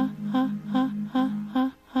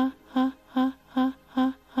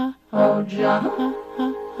 Oh, John.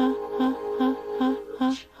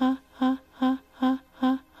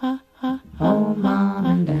 Oh, Mom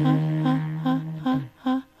and Dad.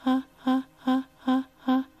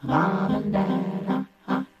 Mom and Dad.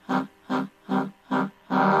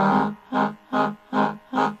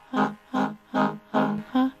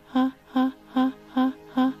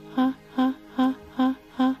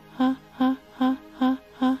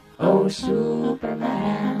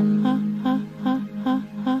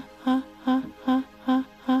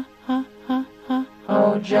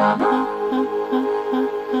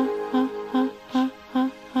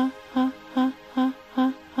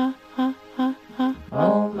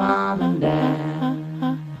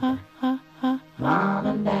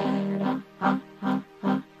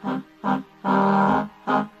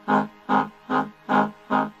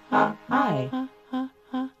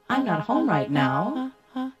 I'm not home right now,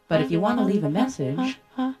 but if you want to leave a message,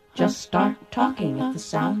 just start talking at the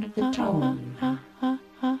sound of the tone.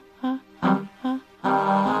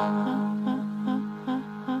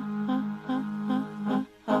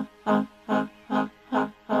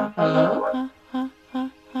 Hello?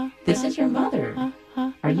 This is your mother.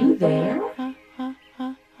 Are you there?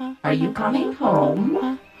 Are you coming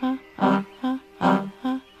home?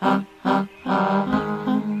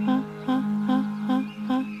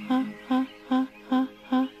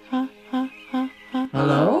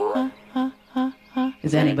 Hello?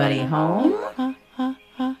 Is anybody home?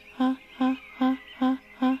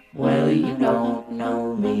 Well, you don't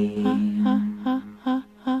know me,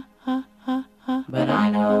 but I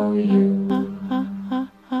know you,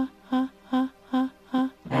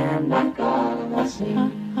 and I've got a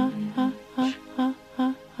message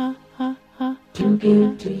to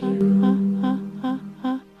give to you.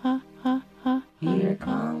 Here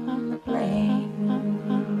come the planes.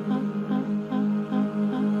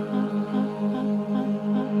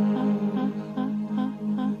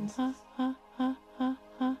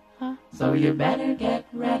 So you better get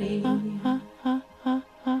ready,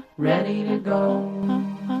 ready to go.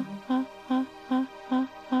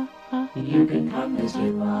 You can come as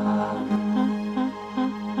you are,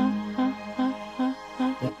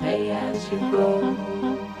 but pay as you go.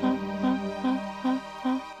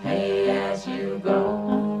 Pay as you go.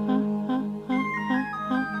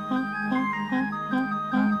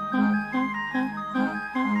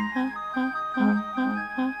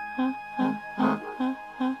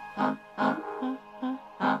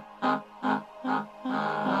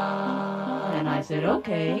 And I said,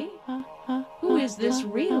 okay, who is this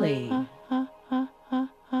really?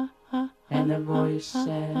 And the voice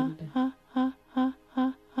said,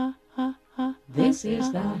 this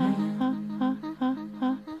is the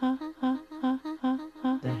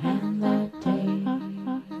hand that takes.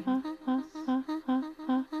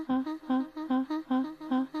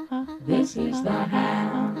 This is the hand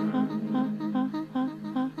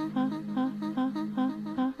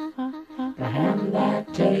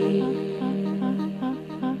that takes.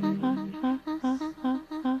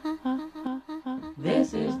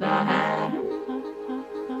 This is the hand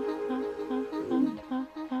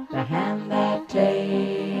that takes.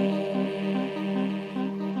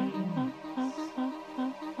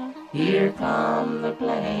 Here come the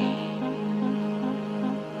planes.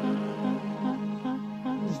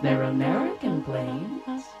 They're American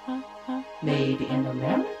planes, made in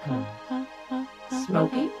America.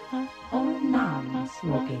 Smoking or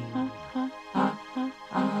non-smoking?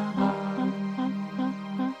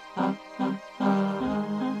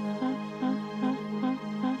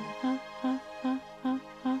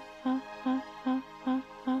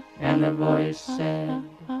 And the voice said,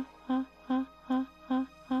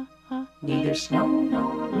 neither snow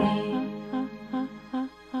nor rain,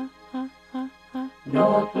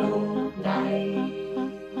 nor blue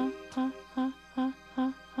night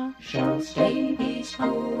shall stay these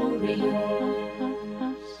couriers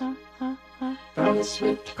from the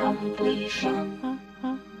swift completion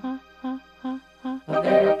of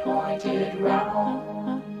their appointed round.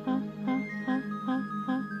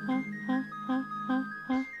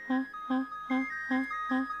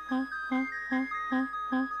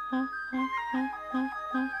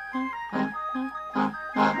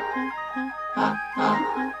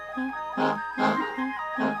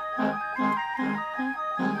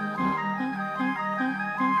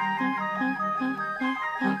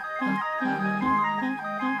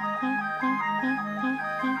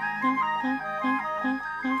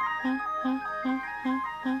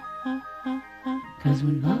 Cause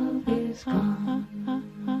when love is gone,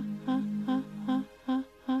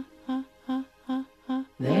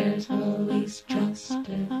 there's the least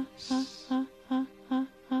justice.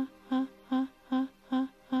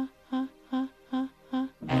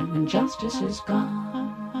 And when justice is gone,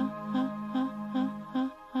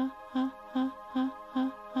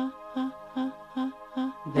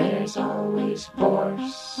 there's always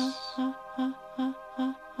force.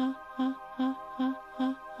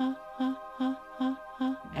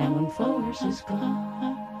 And when force is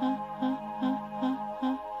gone,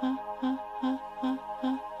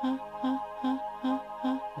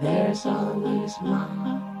 there's always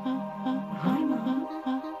mom. Hi, mom.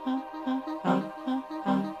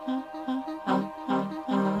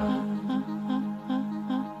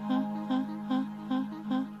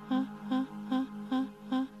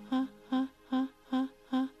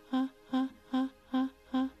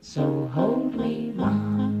 So hold me,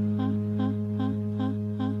 mom.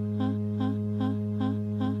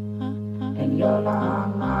 In your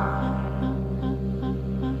long arms,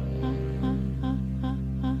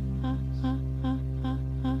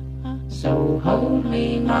 So hold me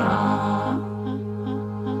now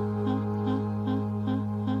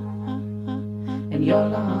in your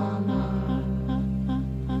long arms.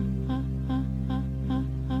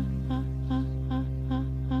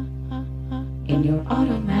 In your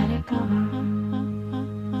automatic arms.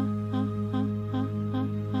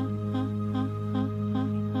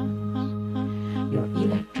 Your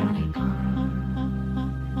electronic arms.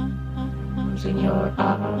 In your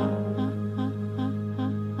arms.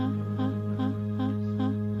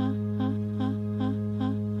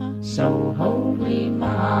 So hold me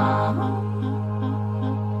now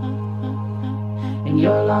in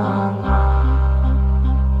your long arms,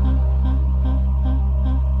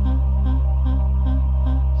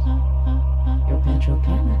 your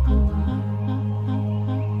petrochemical arms,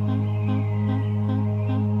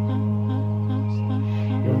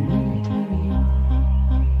 your military arms,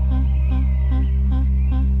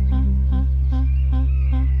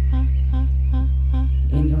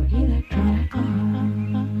 in your electronic arms.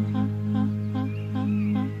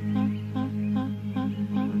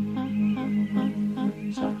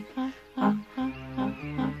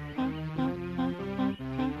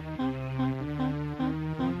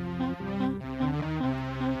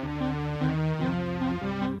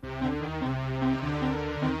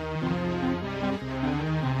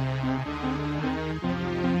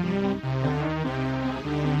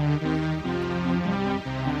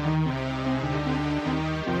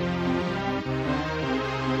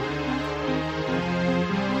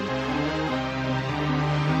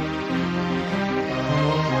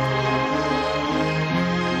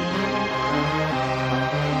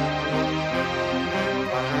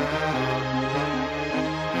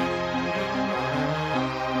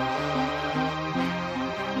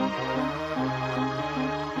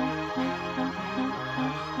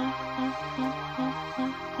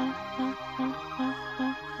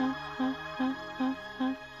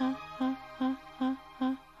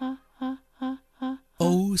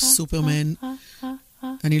 סופרמן,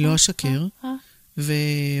 אני לא אשקר,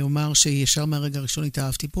 ואומר שישר מהרגע הראשון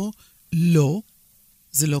התאהבתי פה. לא,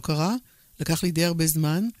 זה לא קרה. לקח לי די הרבה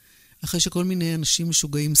זמן, אחרי שכל מיני אנשים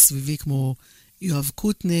משוגעים סביבי, כמו יואב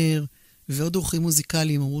קוטנר, ועוד אורחים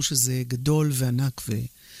מוזיקליים, אמרו שזה גדול וענק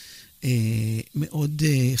ומאוד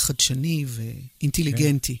חדשני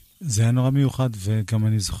ואינטליגנטי. כן. זה היה נורא מיוחד, וגם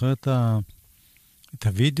אני זוכר את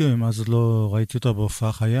הוידאו, אם אז עוד לא ראיתי אותו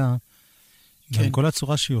בהופעה חיה, גם כל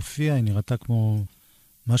הצורה שהיא הופיעה, היא נראתה כמו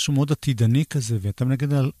משהו מאוד עתידני כזה, ואתה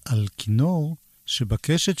מנגד על כינור,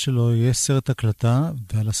 שבקשת שלו יש סרט הקלטה,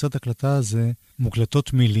 ועל הסרט הקלטה הזה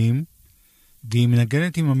מוקלטות מילים, והיא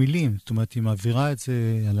מנגנת עם המילים, זאת אומרת, היא מעבירה את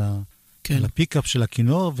זה על הפיקאפ של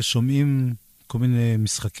הכינור, ושומעים כל מיני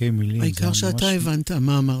משחקי מילים. העיקר שאתה הבנת,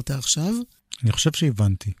 מה אמרת עכשיו? אני חושב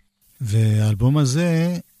שהבנתי. והאלבום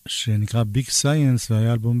הזה, שנקרא ביג סייאנס,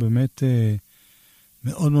 והיה אלבום באמת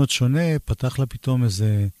מאוד מאוד שונה, פתח לה פתאום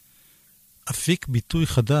איזה אפיק ביטוי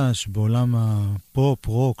חדש בעולם הפופ,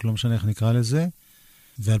 רוק, לא משנה איך נקרא לזה.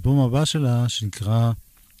 והאלבום הבא שלה, שנקרא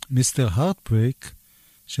מיסטר הארטברייק,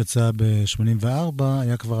 שיצא ב-84,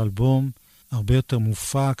 היה כבר אלבום הרבה יותר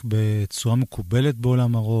מופק בצורה מקובלת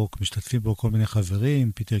בעולם הרוק, משתתפים בו כל מיני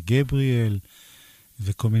חברים, פיטר גבריאל,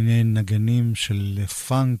 וכל מיני נגנים של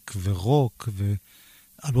פאנק ורוק,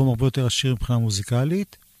 ואלבום הרבה יותר עשיר מבחינה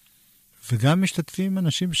מוזיקלית, וגם משתתפים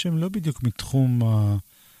אנשים שהם לא בדיוק מתחום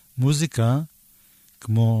המוזיקה,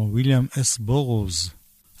 כמו ויליאם אס בורוז.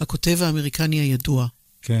 הכותב האמריקני הידוע.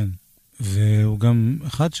 כן, והוא גם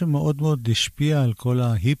אחד שמאוד מאוד השפיע על כל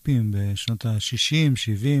ההיפים בשנות ה-60,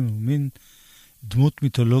 70, הוא מין דמות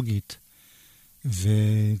מיתולוגית.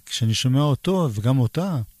 וכשאני שומע אותו וגם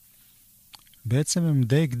אותה, בעצם הם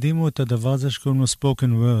די הקדימו את הדבר הזה שקוראים לו spoken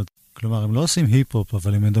word. כלומר, הם לא עושים היפ-הופ,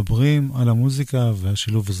 אבל הם מדברים על המוזיקה,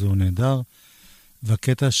 והשילוב הזה הוא נהדר.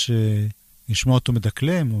 והקטע שנשמע אותו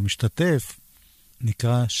מדקלם או משתתף,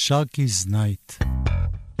 נקרא Sharky's Night.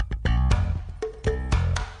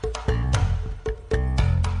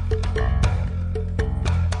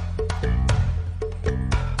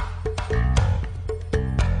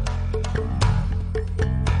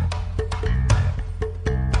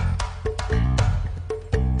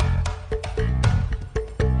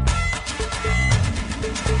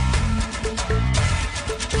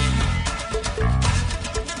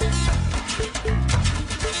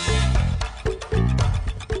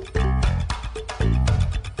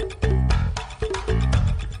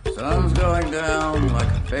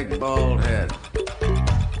 Big bald head,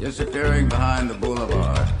 disappearing behind the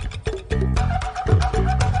boulevard.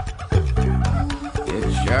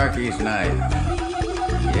 It's Sharky's night.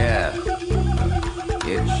 Yeah,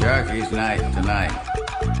 it's Sharky's night tonight.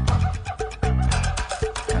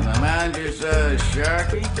 And the manager says,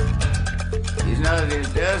 Sharky, he's not at his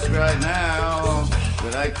desk right now.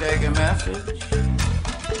 Could I take a message?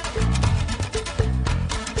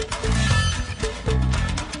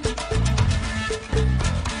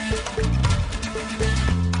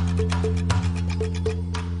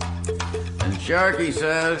 Sharky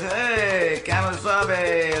says, hey,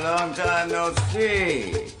 Kamasabe, long time no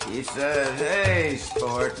see. He says, hey,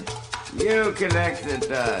 sport, you connect the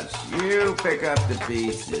dots, you pick up the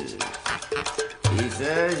pieces. He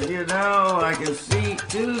says, you know, I can see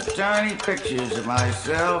two tiny pictures of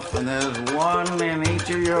myself and there's one in each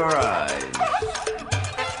of your eyes.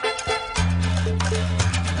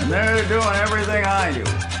 And they're doing everything I do.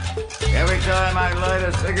 Every time I light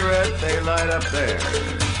a cigarette, they light up there.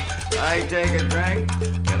 I take a drink,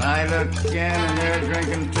 and I look again, and they're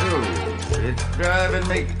drinking too. It's driving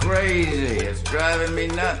me crazy. It's driving me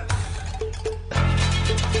nuts.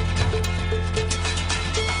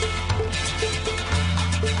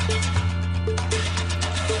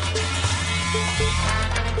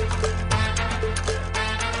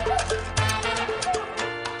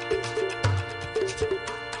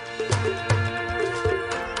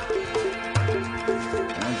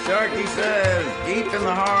 Sharky says, deep in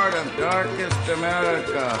the heart of darkest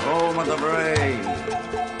America, home of the brave,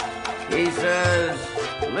 he says,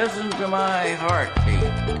 listen to my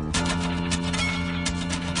heartbeat.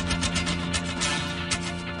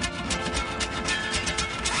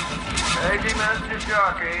 Hey, Mr.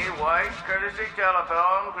 Sharky, white courtesy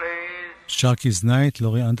telephone, please. שרקי's Night,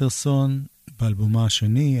 לורי אנדרסון, באלבומה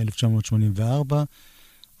השני, 1984.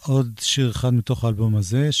 עוד שיר אחד מתוך האלבום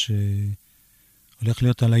הזה, הולך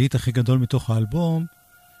להיות הלהיט הכי גדול מתוך האלבום.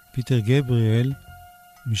 פיטר גבריאל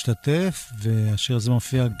משתתף, והשיר הזה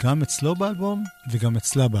מופיע גם אצלו באלבום וגם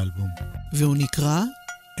אצלה באלבום. והוא נקרא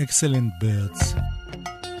Excellent Birds.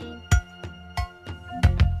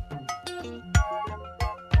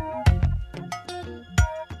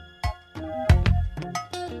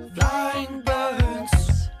 Flying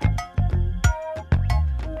birds,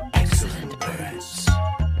 excellent birds.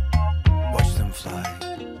 Watch them fly.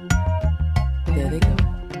 There they go.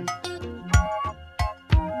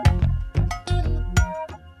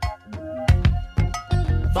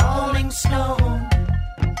 Falling snow,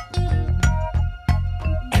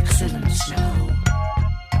 excellent snow.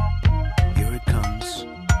 Here it comes.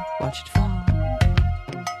 Watch it fall.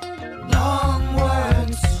 Long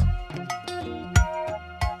words,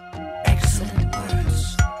 excellent words.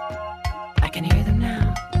 I can hear them now.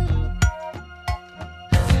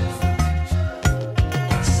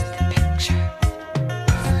 It's the picture.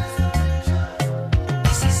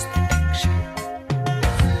 This is the picture.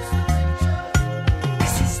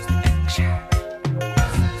 This is the picture.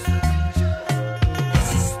 This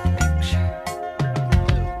is the picture.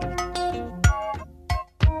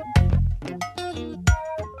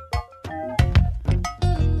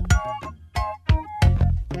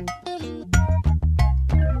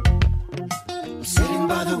 Sitting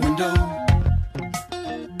by the window,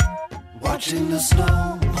 watching the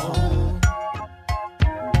snow fall.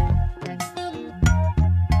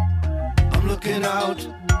 I'm looking out,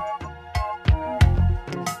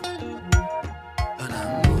 and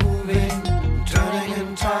I'm moving, turning in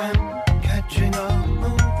time, catching up,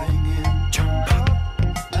 moving in. Jump up,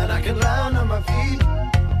 and I can land on my feet.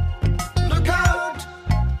 Look out!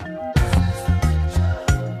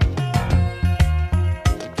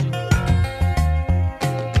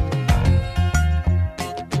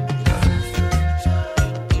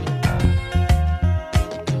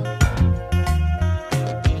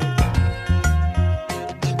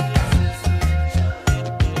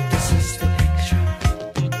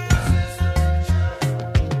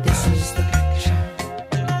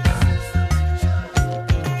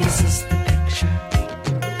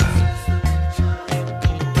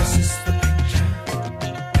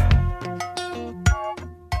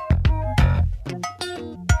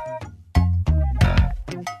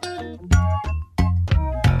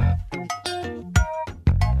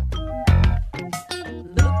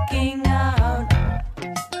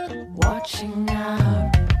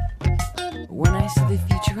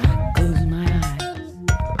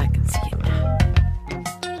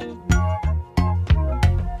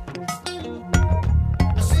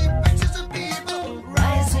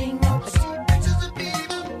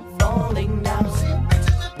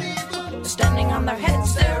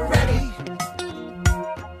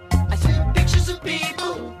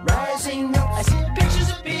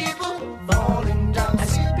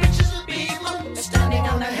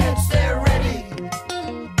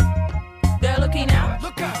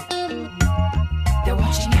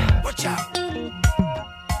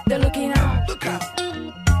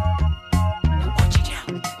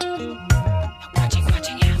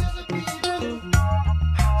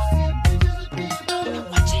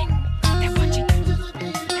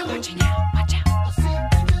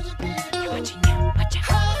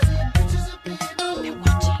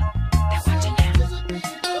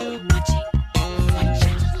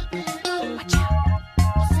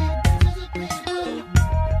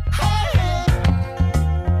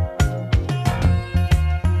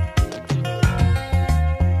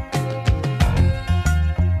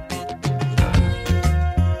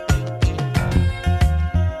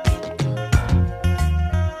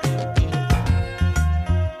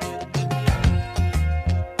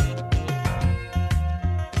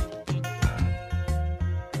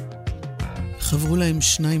 חברו להם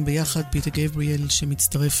שניים ביחד, פיטר גבריאל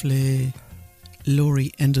שמצטרף ללורי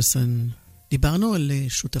אנדרסון. דיברנו על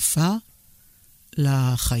שותפה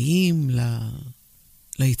לחיים,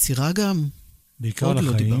 ליצירה גם. בעיקר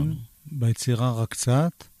לחיים, ביצירה רק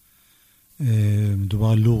קצת. מדובר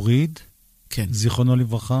על לו ריד, כן. זיכרונו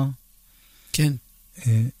לברכה. כן.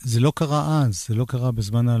 זה לא קרה אז, זה לא קרה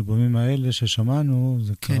בזמן האלבומים האלה ששמענו,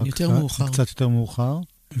 זה כן, קרה יותר מאוחר. קצת יותר מאוחר,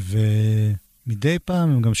 ומדי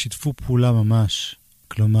פעם הם גם שיתפו פעולה ממש.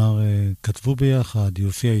 כלומר, כתבו ביחד, היא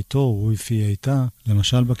הופיעה איתו, הוא הופיע איתה,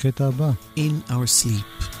 למשל בקטע הבא. In our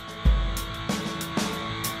sleep.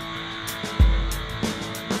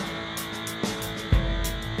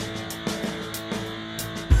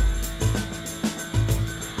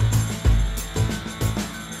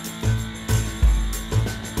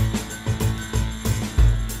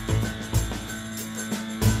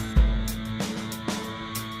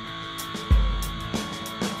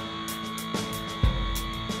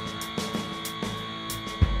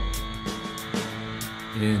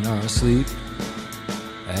 In our sleep,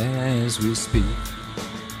 as we speak,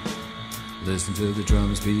 listen to the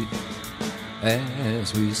drums beat, as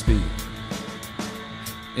we speak.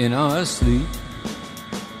 In our sleep,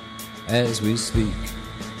 as we speak,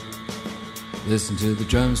 listen to the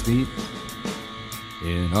drums beat,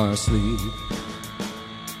 in our sleep.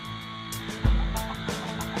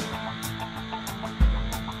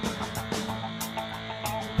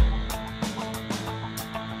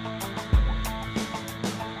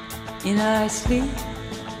 In our sleep,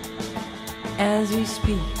 as we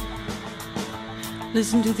speak,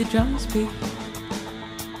 listen to the drums beat,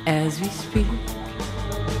 as we speak,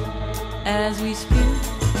 as we speak.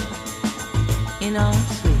 In our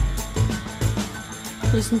sleep,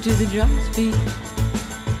 listen to the drums beat,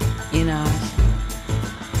 in our sleep,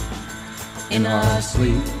 In our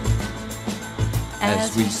sleep, as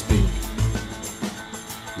we speak,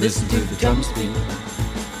 listen to the drums beat,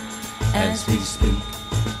 as we speak.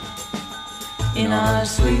 in our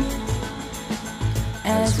sleep,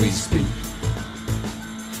 as we speak,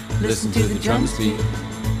 listen to the drums beat,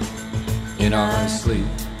 in our sleep.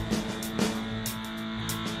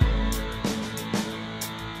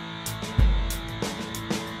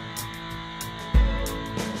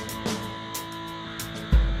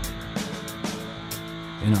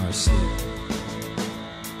 In our sleep,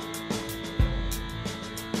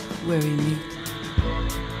 where we meet.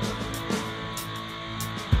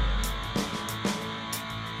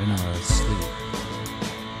 in our sleep,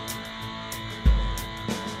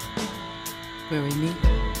 Where we meet.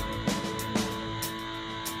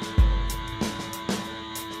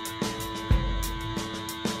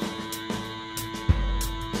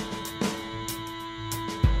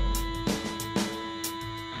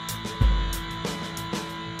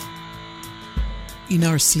 In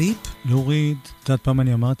our sleep. להוריד, תת פעם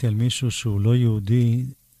אני אמרתי על מישהו שהוא לא יהודי,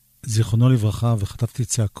 זיכרונו לברכה, וכתבתי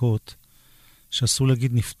צעקות, שאסור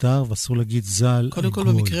להגיד נפטר ואסור להגיד ז"ל. קודם כל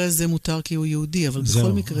במקרה הזה מותר כי הוא יהודי, אבל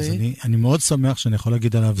בכל מקרה... אני מאוד שמח שאני יכול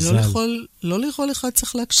להגיד עליו ז"ל. לא לכל אחד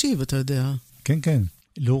צריך להקשיב, אתה יודע. כן, כן.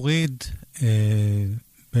 להוריד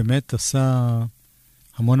באמת עשה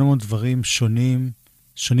המון דברים שונים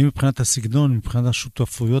מבחינת הסגנון, מבחינת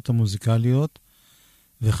השותפויות המוזיקליות,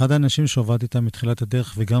 ואחד האנשים שעובד איתם מתחילת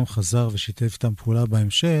הדרך וגם חזר ושיתף איתם פעולה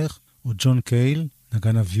בהמשך, הוא ג'ון קייל,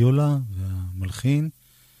 נגן הוויולה והמלחין,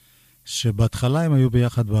 שבהתחלה הם היו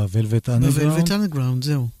ביחד בוולווט אנדרגראונד. בוולווט אנדרגראונד,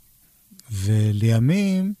 זהו.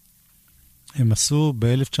 ולימים הם עשו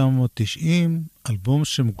ב-1990 אלבום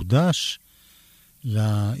שמוקדש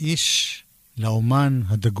לאומן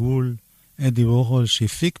הדגול אדי וורהול,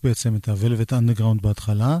 שהפיק בעצם את הוולווט אנדרגראונד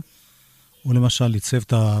בהתחלה. הוא למשל ייצב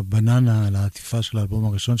את הבננה על העטיפה של האלבום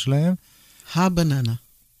הראשון שלהם.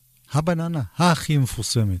 הבננה, הכי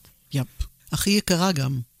מפורסמת. יפ, הכי יקרה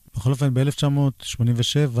גם. בכל אופן,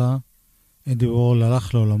 ב-1987, אדי וורהול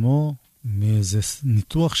הלך לעולמו מאיזה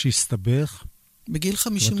ניתוח שהסתבך. בגיל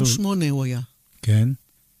 58 הוא היה. כן,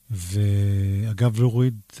 ואגב,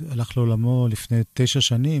 לוריד הלך לעולמו לפני 9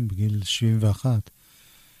 שנים, בגיל 71.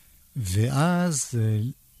 ואז,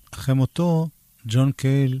 אחרי מותו, ג'ון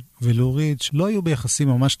קייל ולוריד, שלא היו ביחסים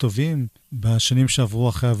ממש טובים בשנים שעברו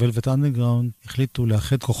אחרי הוולווט אנדרגראונד, החליטו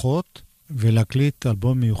לאחד כוחות ולהקליט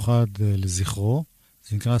אלבום מיוחד לזכרו.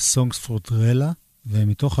 זה נקרא Songs for Drella,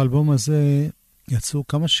 ומתוך האלבום הזה יצאו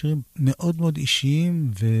כמה שירים מאוד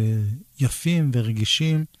אישיים ויפים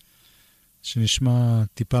ורגישים, שנשמע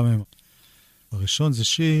טיפה מהם. הראשון זה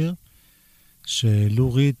שיר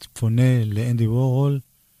שלוריד פונה לאנדי וורהול,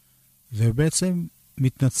 ובעצם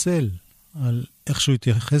מתנצל על איך שהוא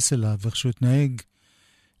התייחס אליו, ואיך שהוא התנהג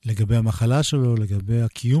לגבי המחלה שלו, לגבי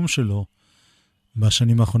הקיום שלו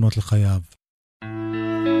בשנים האחרונות לחייו.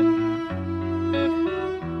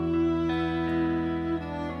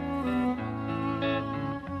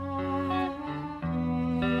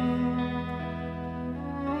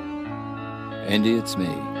 Andy, it's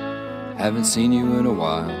me. Haven't seen you in a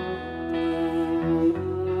while.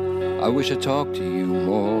 I wish I talked to you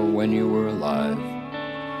more when you were alive.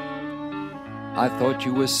 I thought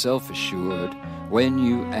you were self-assured when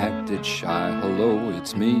you acted shy. Hello,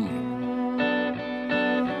 it's me.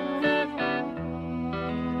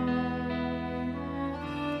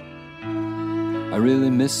 I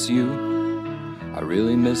really miss you. I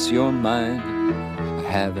really miss your mind. I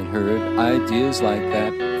haven't heard ideas like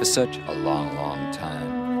that for such a long, long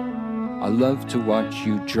time. I love to watch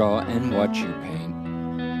you draw and watch you paint.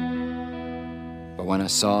 But when I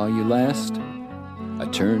saw you last, I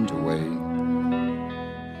turned away.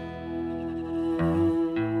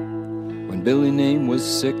 When Billy Name was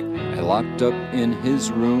sick and locked up in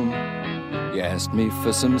his room, you asked me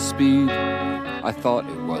for some speed. I thought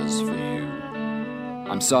it was for you.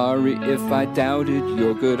 I'm sorry if I doubted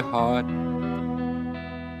your good heart.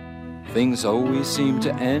 Things always seem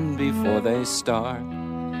to end before they start.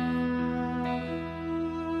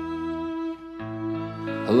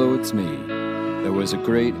 Hello, it's me. There was a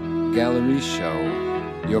great gallery show.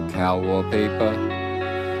 Your cow wallpaper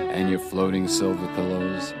and your floating silver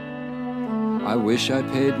pillows. I wish I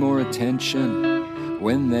paid more attention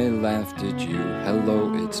when they laughed at you. Hello,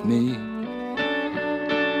 it's me.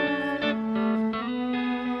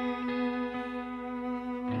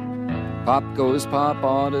 Pop goes pop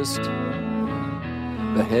artist.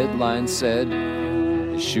 The headline said,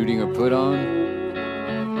 is shooting a put on?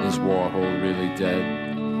 Is Warhol really dead?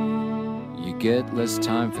 You get less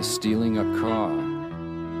time for stealing a car.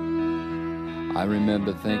 I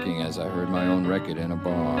remember thinking as I heard my own record in a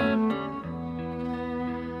bar.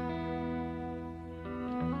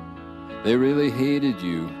 They really hated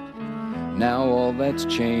you. Now all that's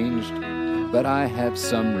changed. But I have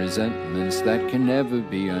some resentments that can never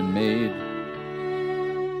be unmade.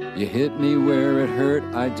 You hit me where it hurt,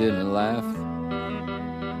 I didn't laugh.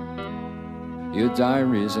 Your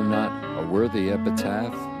diaries are not a worthy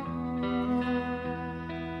epitaph.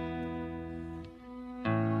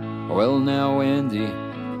 Well now, Andy,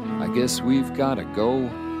 I guess we've gotta go.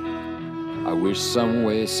 I wish some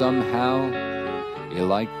way, somehow, you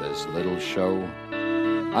like this little show.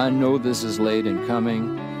 I know this is late in coming,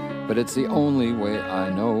 but it's the only way I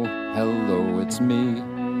know. Hello, it's me.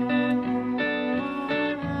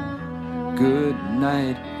 Good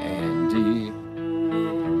night, Andy.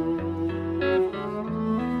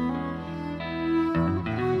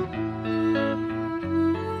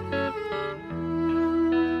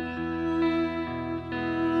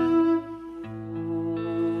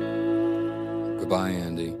 Goodbye,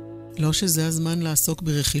 Andy. לא שזה הזמן לעסוק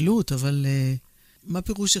ברכילות, אבל מה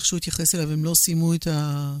פירוש איך שהוא התייחס אליו? הם לא סיימו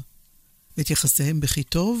את יחסיהם בכי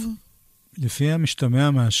טוב? לפי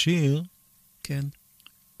המשתמע מהשיר, כן.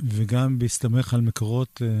 וגם בהסתמך על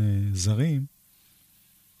מקורות זרים,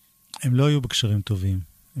 הם לא היו בקשרים טובים.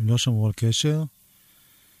 הם לא שמרו על קשר.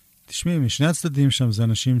 תשמעי, משני הצדדים שם זה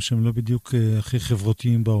אנשים שהם לא בדיוק הכי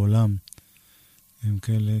חברותיים בעולם. הם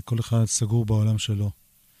כאלה, כל אחד סגור בעולם שלו.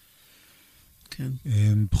 כן.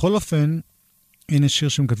 בכל אופן, הנה שיר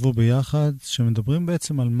שהם כתבו ביחד, שמדברים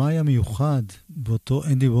בעצם על מה היה מיוחד באותו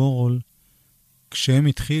אנדי וורהול כשהם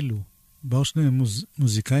התחילו. באו שני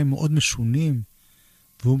מוזיקאים מאוד משונים,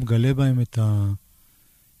 והוא מגלה בהם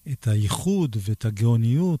את הייחוד ואת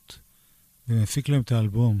הגאוניות, ומפיק להם את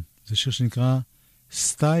האלבום. זה שיר שנקרא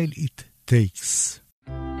Style It Takes.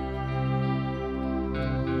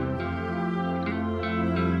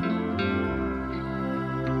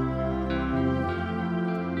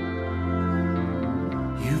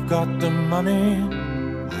 You've got the money,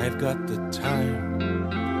 I've got the time.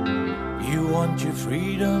 You want your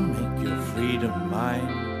freedom, make your freedom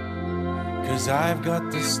mine. 'Cause I've got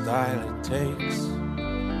the style it takes.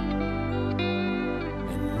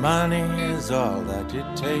 And money is all that it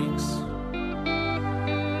takes.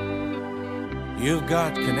 You've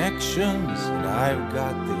got connections, and I've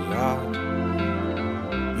got the art.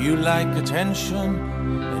 You like attention,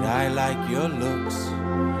 and I like your looks.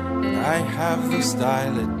 And I have the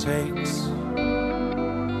style it takes.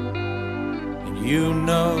 And you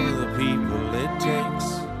know the people it takes.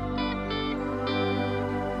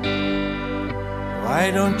 Why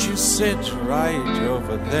don't you sit right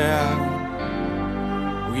over there?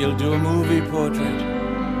 We'll do a movie portrait.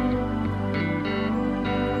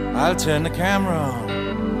 I'll turn the camera on,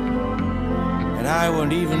 and I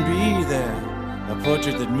won't even be there. A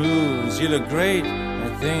portrait that moves, you look great, I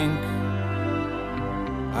think.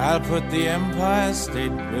 I'll put the Empire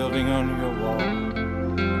State Building on your wall,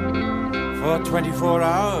 for 24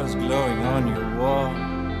 hours glowing on your wall.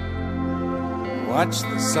 Watch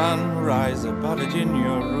the sun rise above it in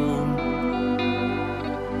your room.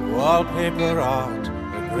 wallpaper art,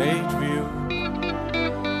 a great view.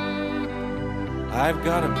 I've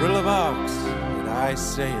got a Brillo box, and I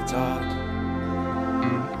say it's art.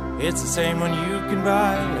 It's the same one you can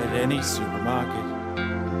buy at any supermarket,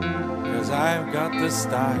 'cause I've got the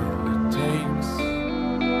style it takes,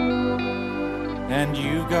 and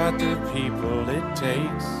you got the people it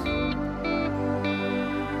takes.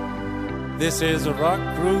 This is a rock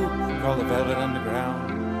group called the Velvet Underground.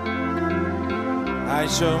 I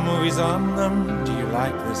show movies on them, do you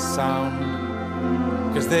like the sound?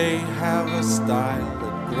 'Cause they have a style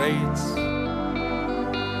that grates,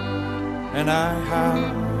 and I have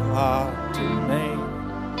art to make.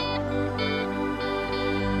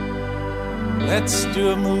 Let's do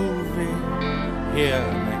a movie here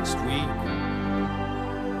next week.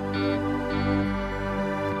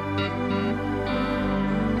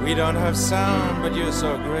 We don't have sound, but you're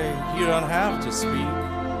so great, you don't have to speak.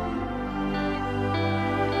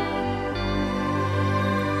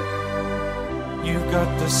 You've got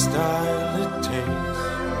the style it takes.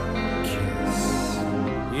 Kiss.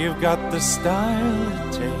 You've got the style it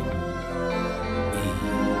takes. Eat.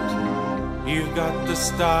 You've got the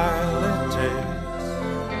style it takes.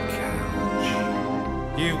 Couch.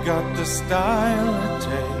 You've got the style it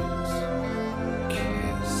takes.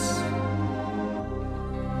 Kiss.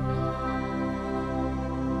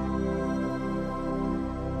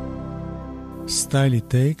 Style it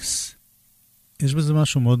takes. יש בזה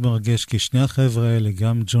משהו מאוד מרגש, כי שני החבר'ה האלה,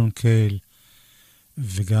 גם ג'ון קייל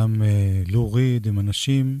וגם לו ריד, הם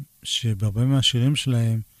אנשים שבהרבה מהשירים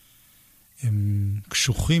שלהם הם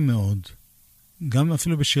קשוחים מאוד. גם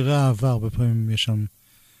אפילו בשירי האהבה, הרבה פעמים יש שם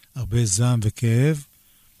הרבה זעם וכאב.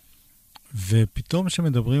 ופתאום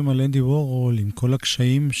שמדברים על אנדי וורהול, עם כל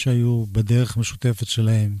הקשיים שהיו בדרך המשותפת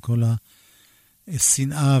שלהם, כל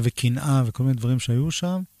השנאה וקנאה וכל מיני דברים שהיו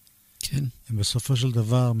שם, כן. הם בסופו של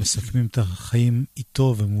דבר מסכמים את החיים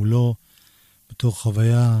איתו ומולו בתור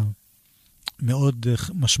חוויה מאוד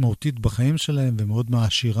משמעותית בחיים שלהם ומאוד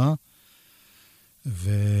מעשירה.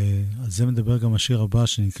 ועל זה מדבר גם השיר הבא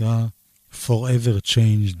שנקרא Forever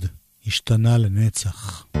Changed, השתנה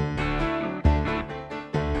לנצח.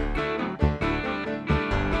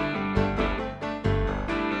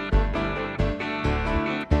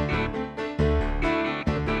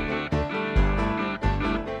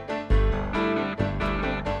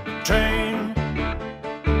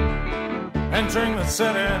 Entering the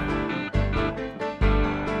city,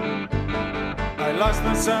 I lost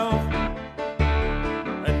myself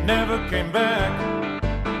and never came back.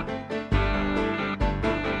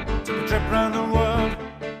 Took a trip around the world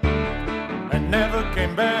and never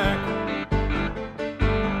came back.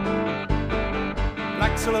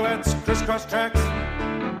 Black silhouettes, crisscross tracks,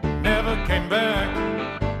 never came back.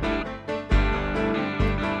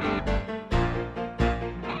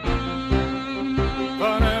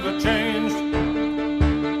 Whatever changed.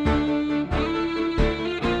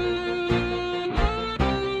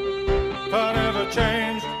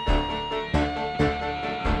 Changed.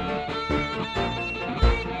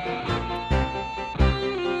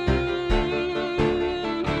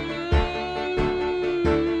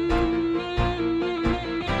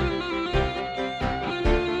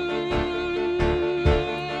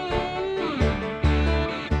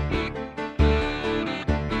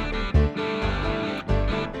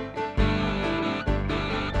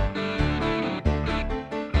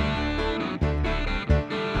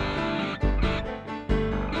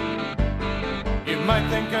 Might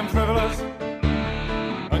think I'm frivolous,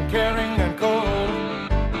 uncaring and cold.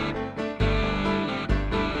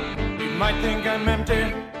 You might think I'm empty,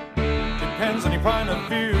 depends on your point of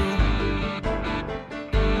view.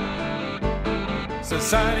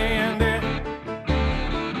 Society and it,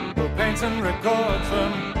 who paints and records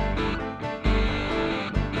them,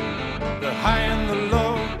 the high and the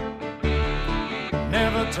low,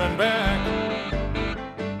 never turn back.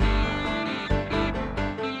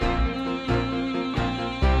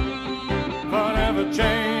 Forever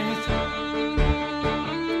changed.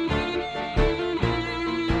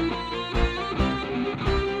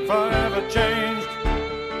 Forever changed.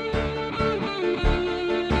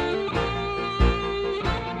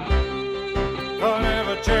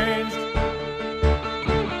 Forever changed.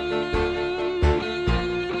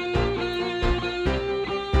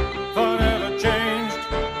 Forever changed.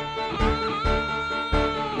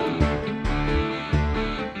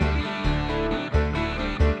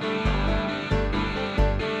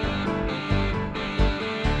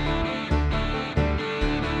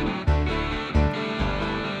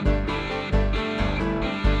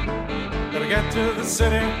 Get to the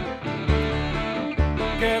city,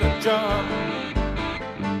 get a job.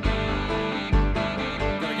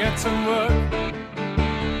 Gotta get get some work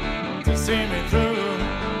to see me through.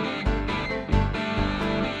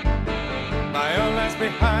 My own life's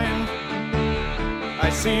behind, I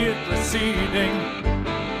see it receding.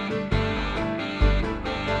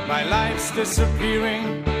 My life's disappearing,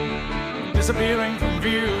 disappearing from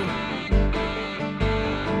view.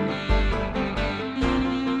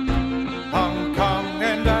 Hong Kong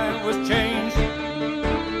and I was changed.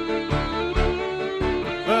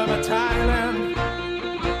 Burma, Thailand,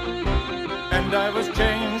 and I was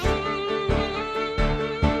changed.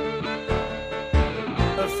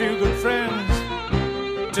 A few good friends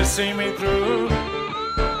to see me through.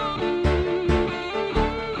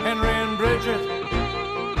 Henry and Bridget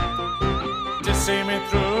to see me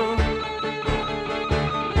through.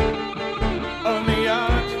 Only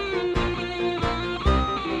art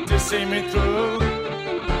to see me through.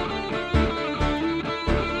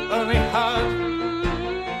 Only heart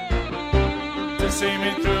to see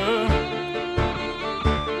me through.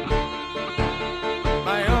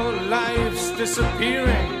 My whole life's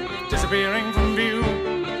disappearing, disappearing from view.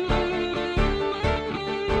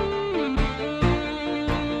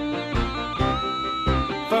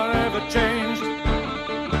 Forever changed.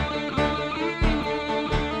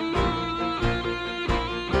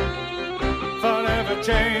 Forever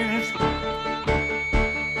changed.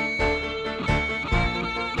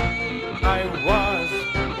 I was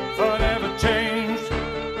forever changed.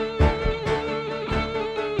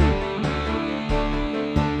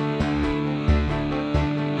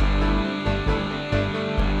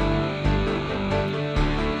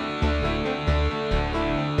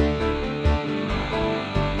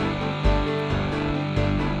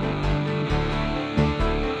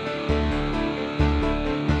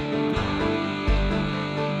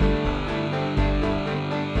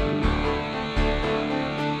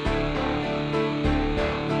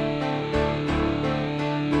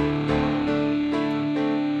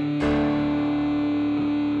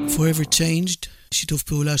 Forever Changed, שיתוף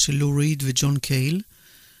פעולה של לו ריד וג'ון קייל.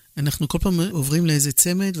 אנחנו כל פעם עוברים לאיזה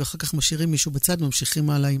צמד, ואחר כך משאירים מישהו בצד, ממשיכים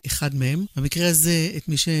הלאה עם אחד מהם. במקרה הזה, את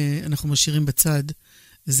מי שאנחנו משאירים בצד,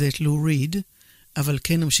 זה את לו ריד, אבל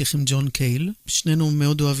כן נמשיך עם ג'ון קייל. שנינו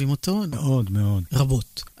מאוד אוהבים אותו. מאוד, מאוד.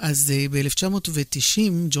 רבות. אז ב-1990,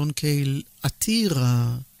 ג'ון קייל, עתיר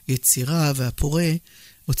היצירה והפורה,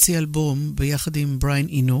 הוציא אלבום ביחד עם בריין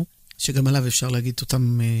אינו, שגם עליו אפשר להגיד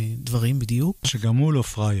אותם דברים בדיוק. שגם הוא לא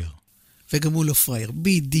פרייר. וגם הוא לא פרייר,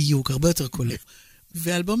 בדיוק, הרבה יותר קולר.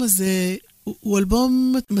 והאלבום הזה הוא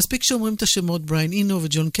אלבום, מספיק שאומרים את השמות, בריין אינו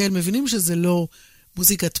וג'ון קייל, מבינים שזה לא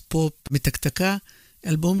מוזיקת פופ מתקתקה,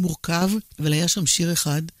 אלבום מורכב, אבל היה שם שיר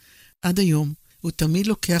אחד, עד היום, הוא תמיד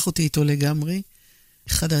לוקח אותי איתו לגמרי,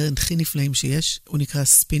 אחד הכי נפלאים שיש, הוא נקרא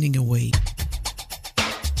Spinning Away.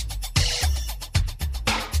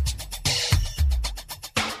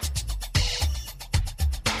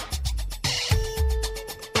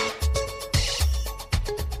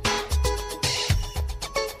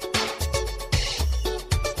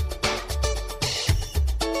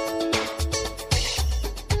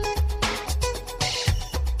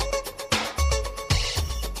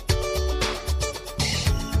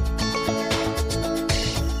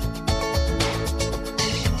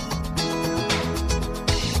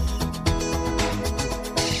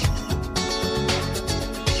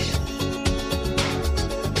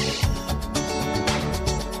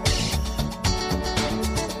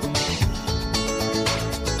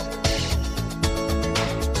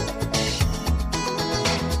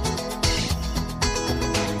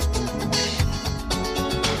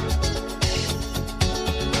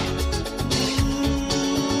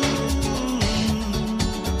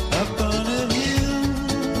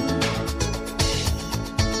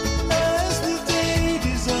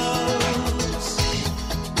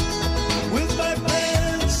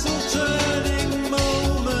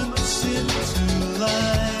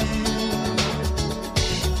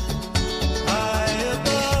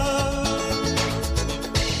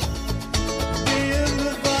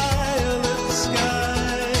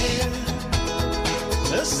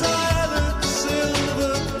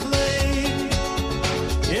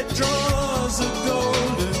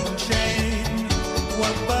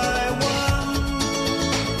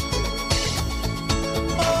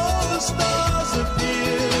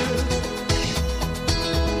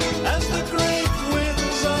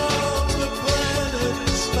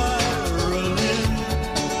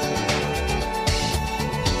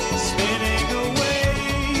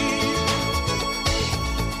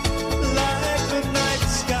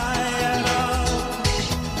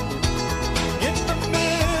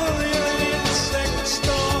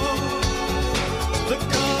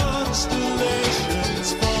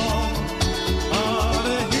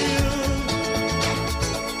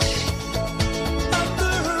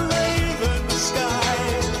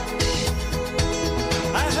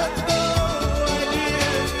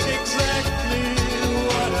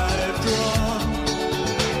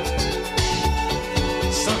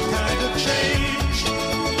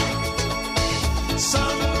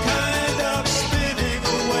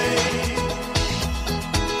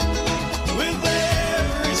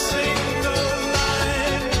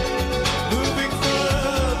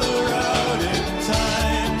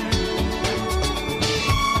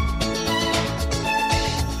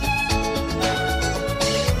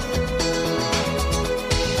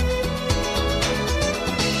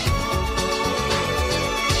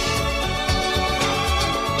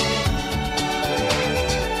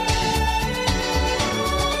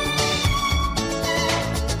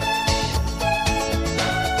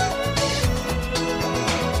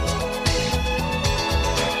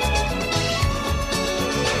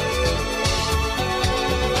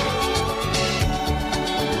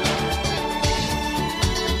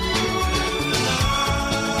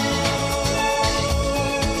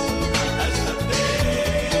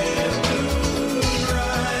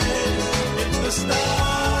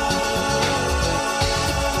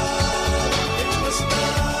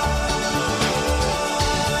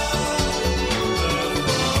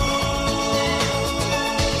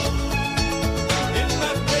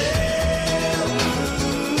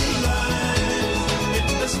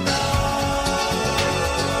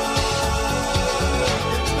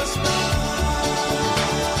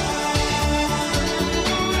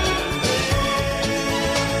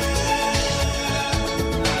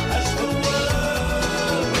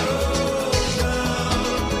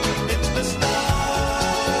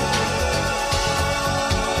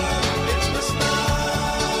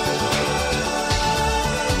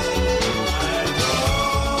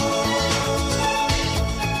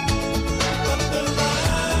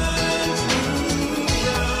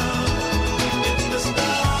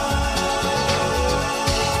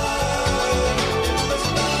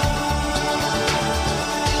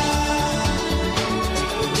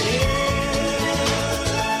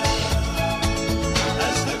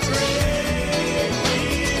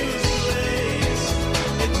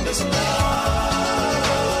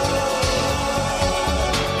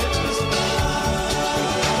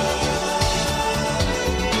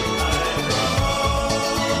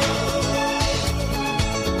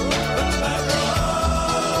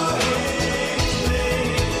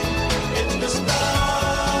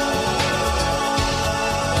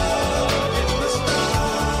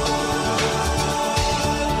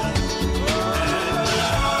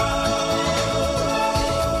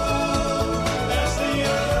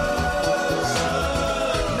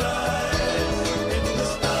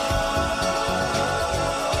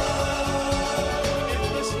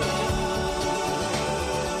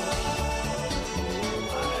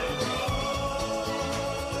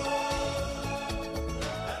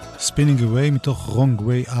 Spinning Away מתוך Wrong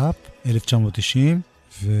Way Up, 1990,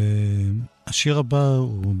 והשיר הבא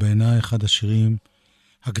הוא בעיניי אחד השירים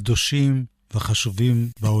הקדושים והחשובים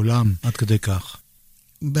בעולם, עד כדי כך.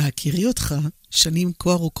 בהכירי אותך, שנים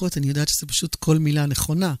כה ארוכות, אני יודעת שזה פשוט כל מילה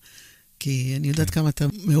נכונה, כי אני יודעת כמה אתה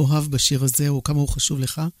מאוהב בשיר הזה, או כמה הוא חשוב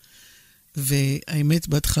לך, והאמת,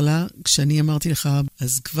 בהתחלה, כשאני אמרתי לך,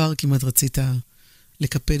 אז כבר כמעט רצית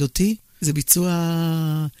לקפד אותי. זה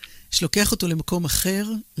ביצוע שלוקח אותו למקום אחר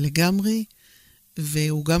לגמרי,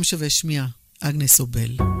 והוא גם שווה שמיעה, אגנס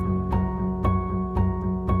אובל.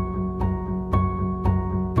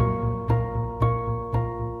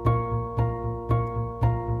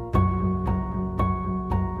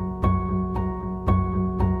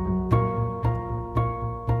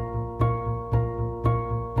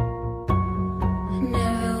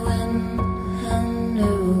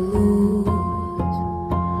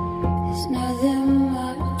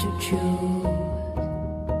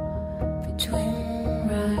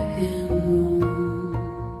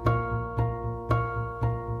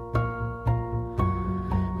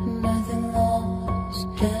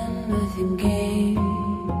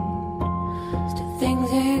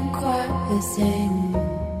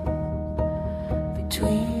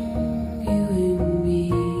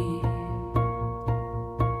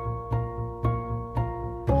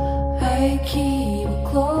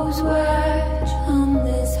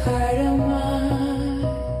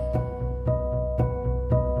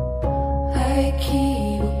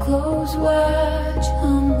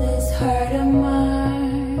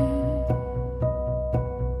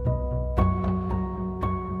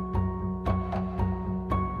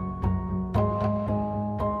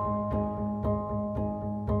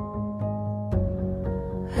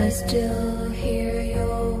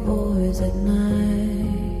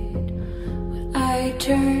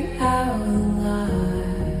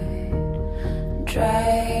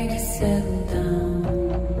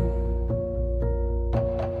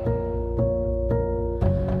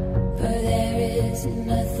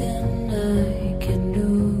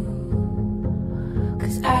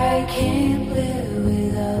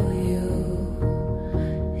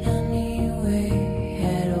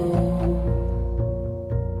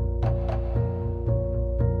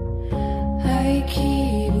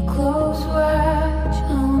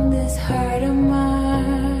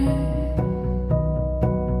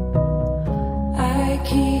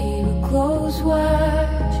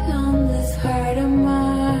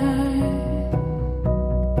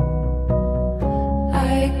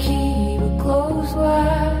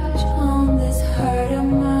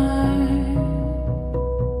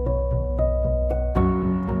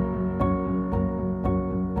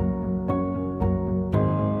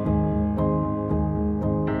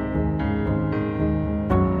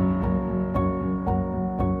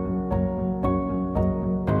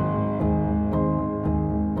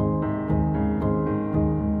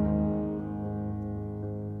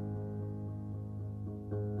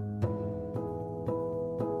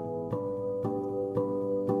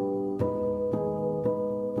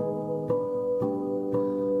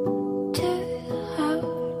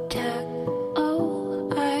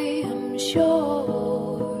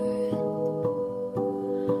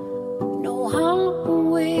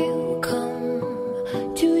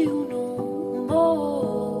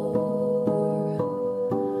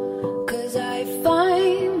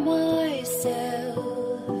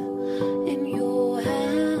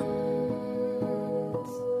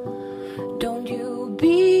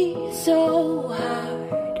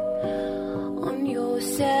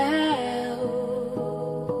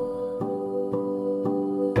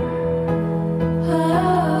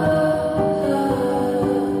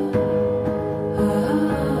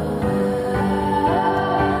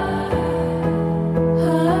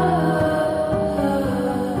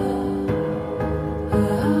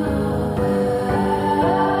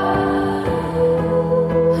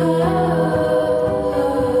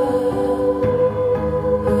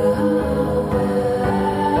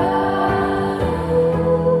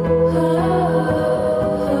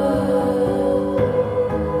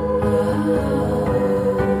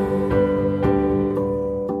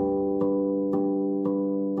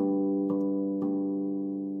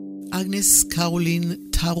 אגנס קרולין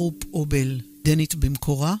טרופ אובל, דנית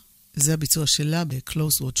במקורה, זה הביצוע שלה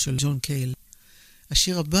ב-Close Watch של ג'ון קייל.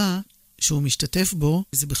 השיר הבא שהוא משתתף בו,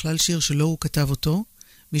 זה בכלל שיר שלא הוא כתב אותו,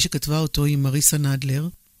 מי שכתבה אותו היא מריסה נדלר,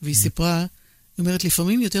 והיא סיפרה, היא אומרת,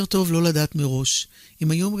 לפעמים יותר טוב לא לדעת מראש.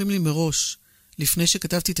 אם היו אומרים לי מראש, לפני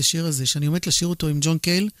שכתבתי את השיר הזה, שאני עומדת לשיר אותו עם ג'ון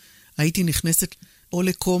קייל, הייתי נכנסת או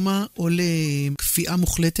לקומה או לכפייה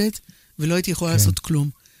מוחלטת, ולא הייתי יכולה לעשות כלום.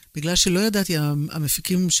 בגלל שלא ידעתי,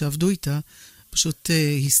 המפיקים שעבדו איתה, פשוט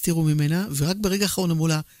הסתירו ממנה, ורק ברגע האחרון אמרו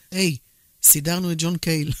לה, היי, סידרנו את ג'ון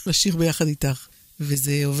קייל, לשיר ביחד איתך.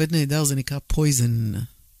 וזה עובד נהדר, זה נקרא פויזן.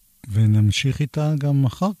 ונמשיך איתה גם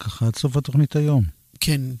אחר כך, עד סוף התוכנית היום.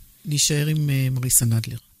 כן, נשאר עם מריסה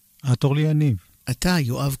נדלר. את אורלי יניב. אתה,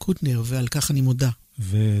 יואב קוטנר, ועל כך אני מודה.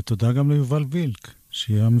 ותודה גם ליובל וילק,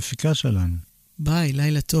 שהיא המפיקה שלנו. ביי,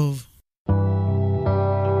 לילה טוב.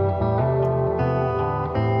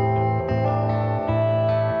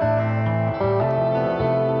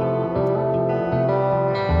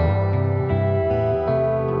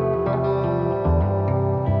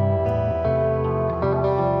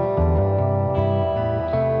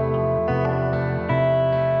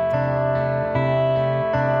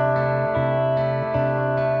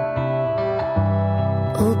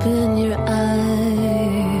 Open your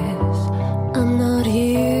eyes, I'm not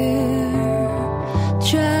here.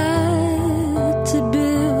 Try to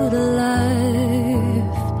build a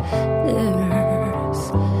life. There's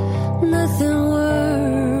nothing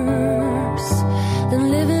worse than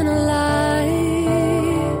living a lie.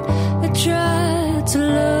 I tried to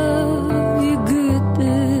love you good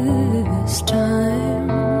this time,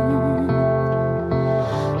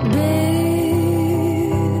 babe.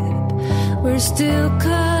 We're still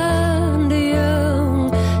kind of young.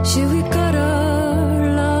 Should we cut our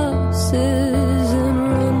losses and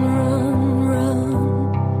run, run, run?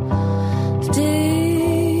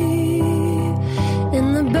 Stay in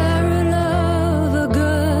the barrel of a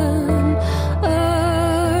gun.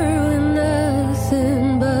 Are we nothing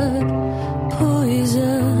but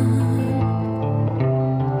poison?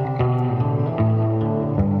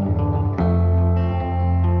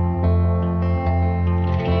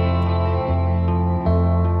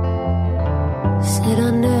 Said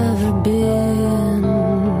I've never been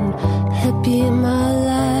happy in my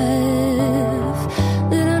life,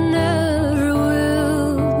 that I never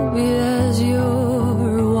will be as your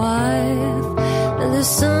wife. And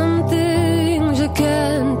there's some things I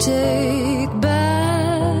can't take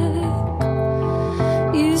back.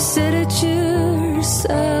 You said it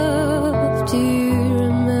yourself, do you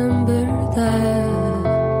remember that?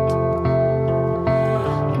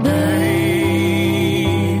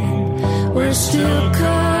 Babe, we're still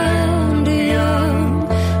kind of young.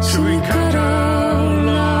 Should we cut our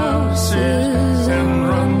losses and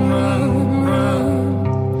run, run, run?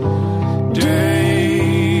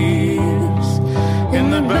 Days in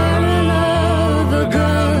the barrel of a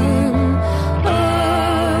gun.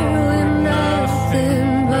 Are we nothing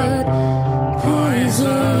but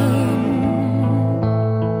poison?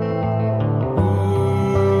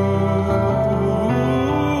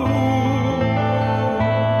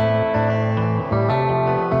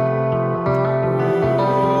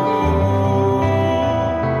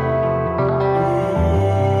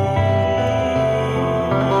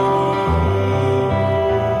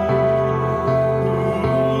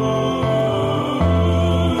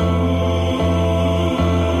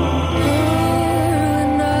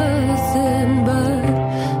 Nothing but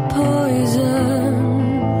poison.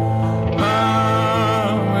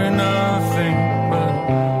 We're nothing but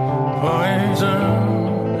poison.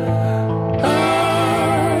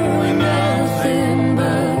 We're nothing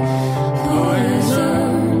but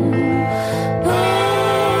poison.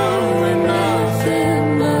 We're nothing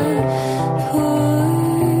but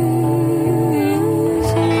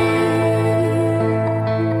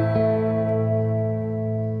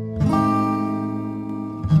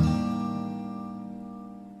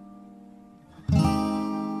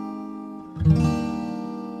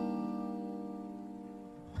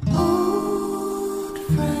old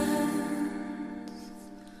friends,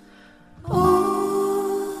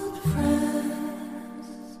 old friends,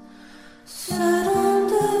 sat on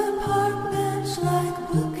the park bench like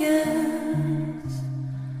bookends.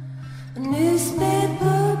 A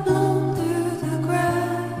newspaper blown through the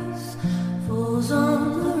grass falls on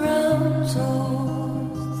the round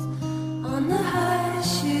toes, on the high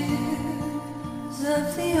shoes of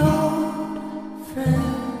the old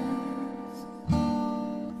friends.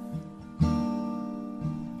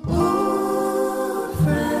 Old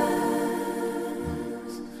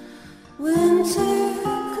friends, winter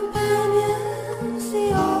companions, the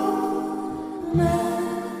old men,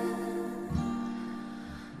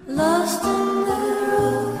 lost in their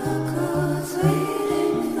overcoats,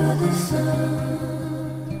 waiting for the sun.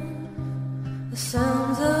 The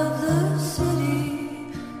sounds of the city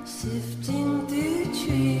sifting through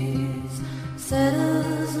trees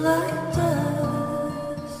settles like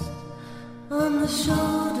dust on the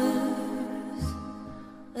shoulders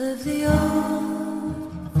of the old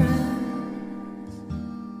friends.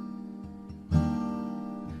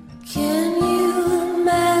 Can you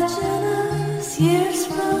imagine us years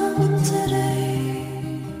from today,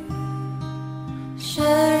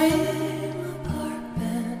 sharing a park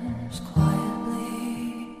bench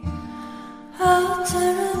quietly. How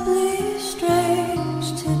terribly strange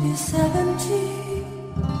to be 17.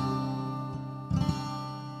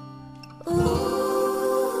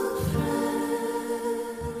 Old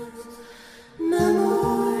friends,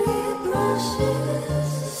 memory brushes the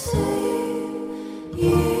same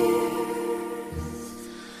years,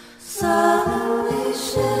 suddenly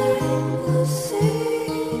sharing the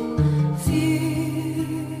same fear.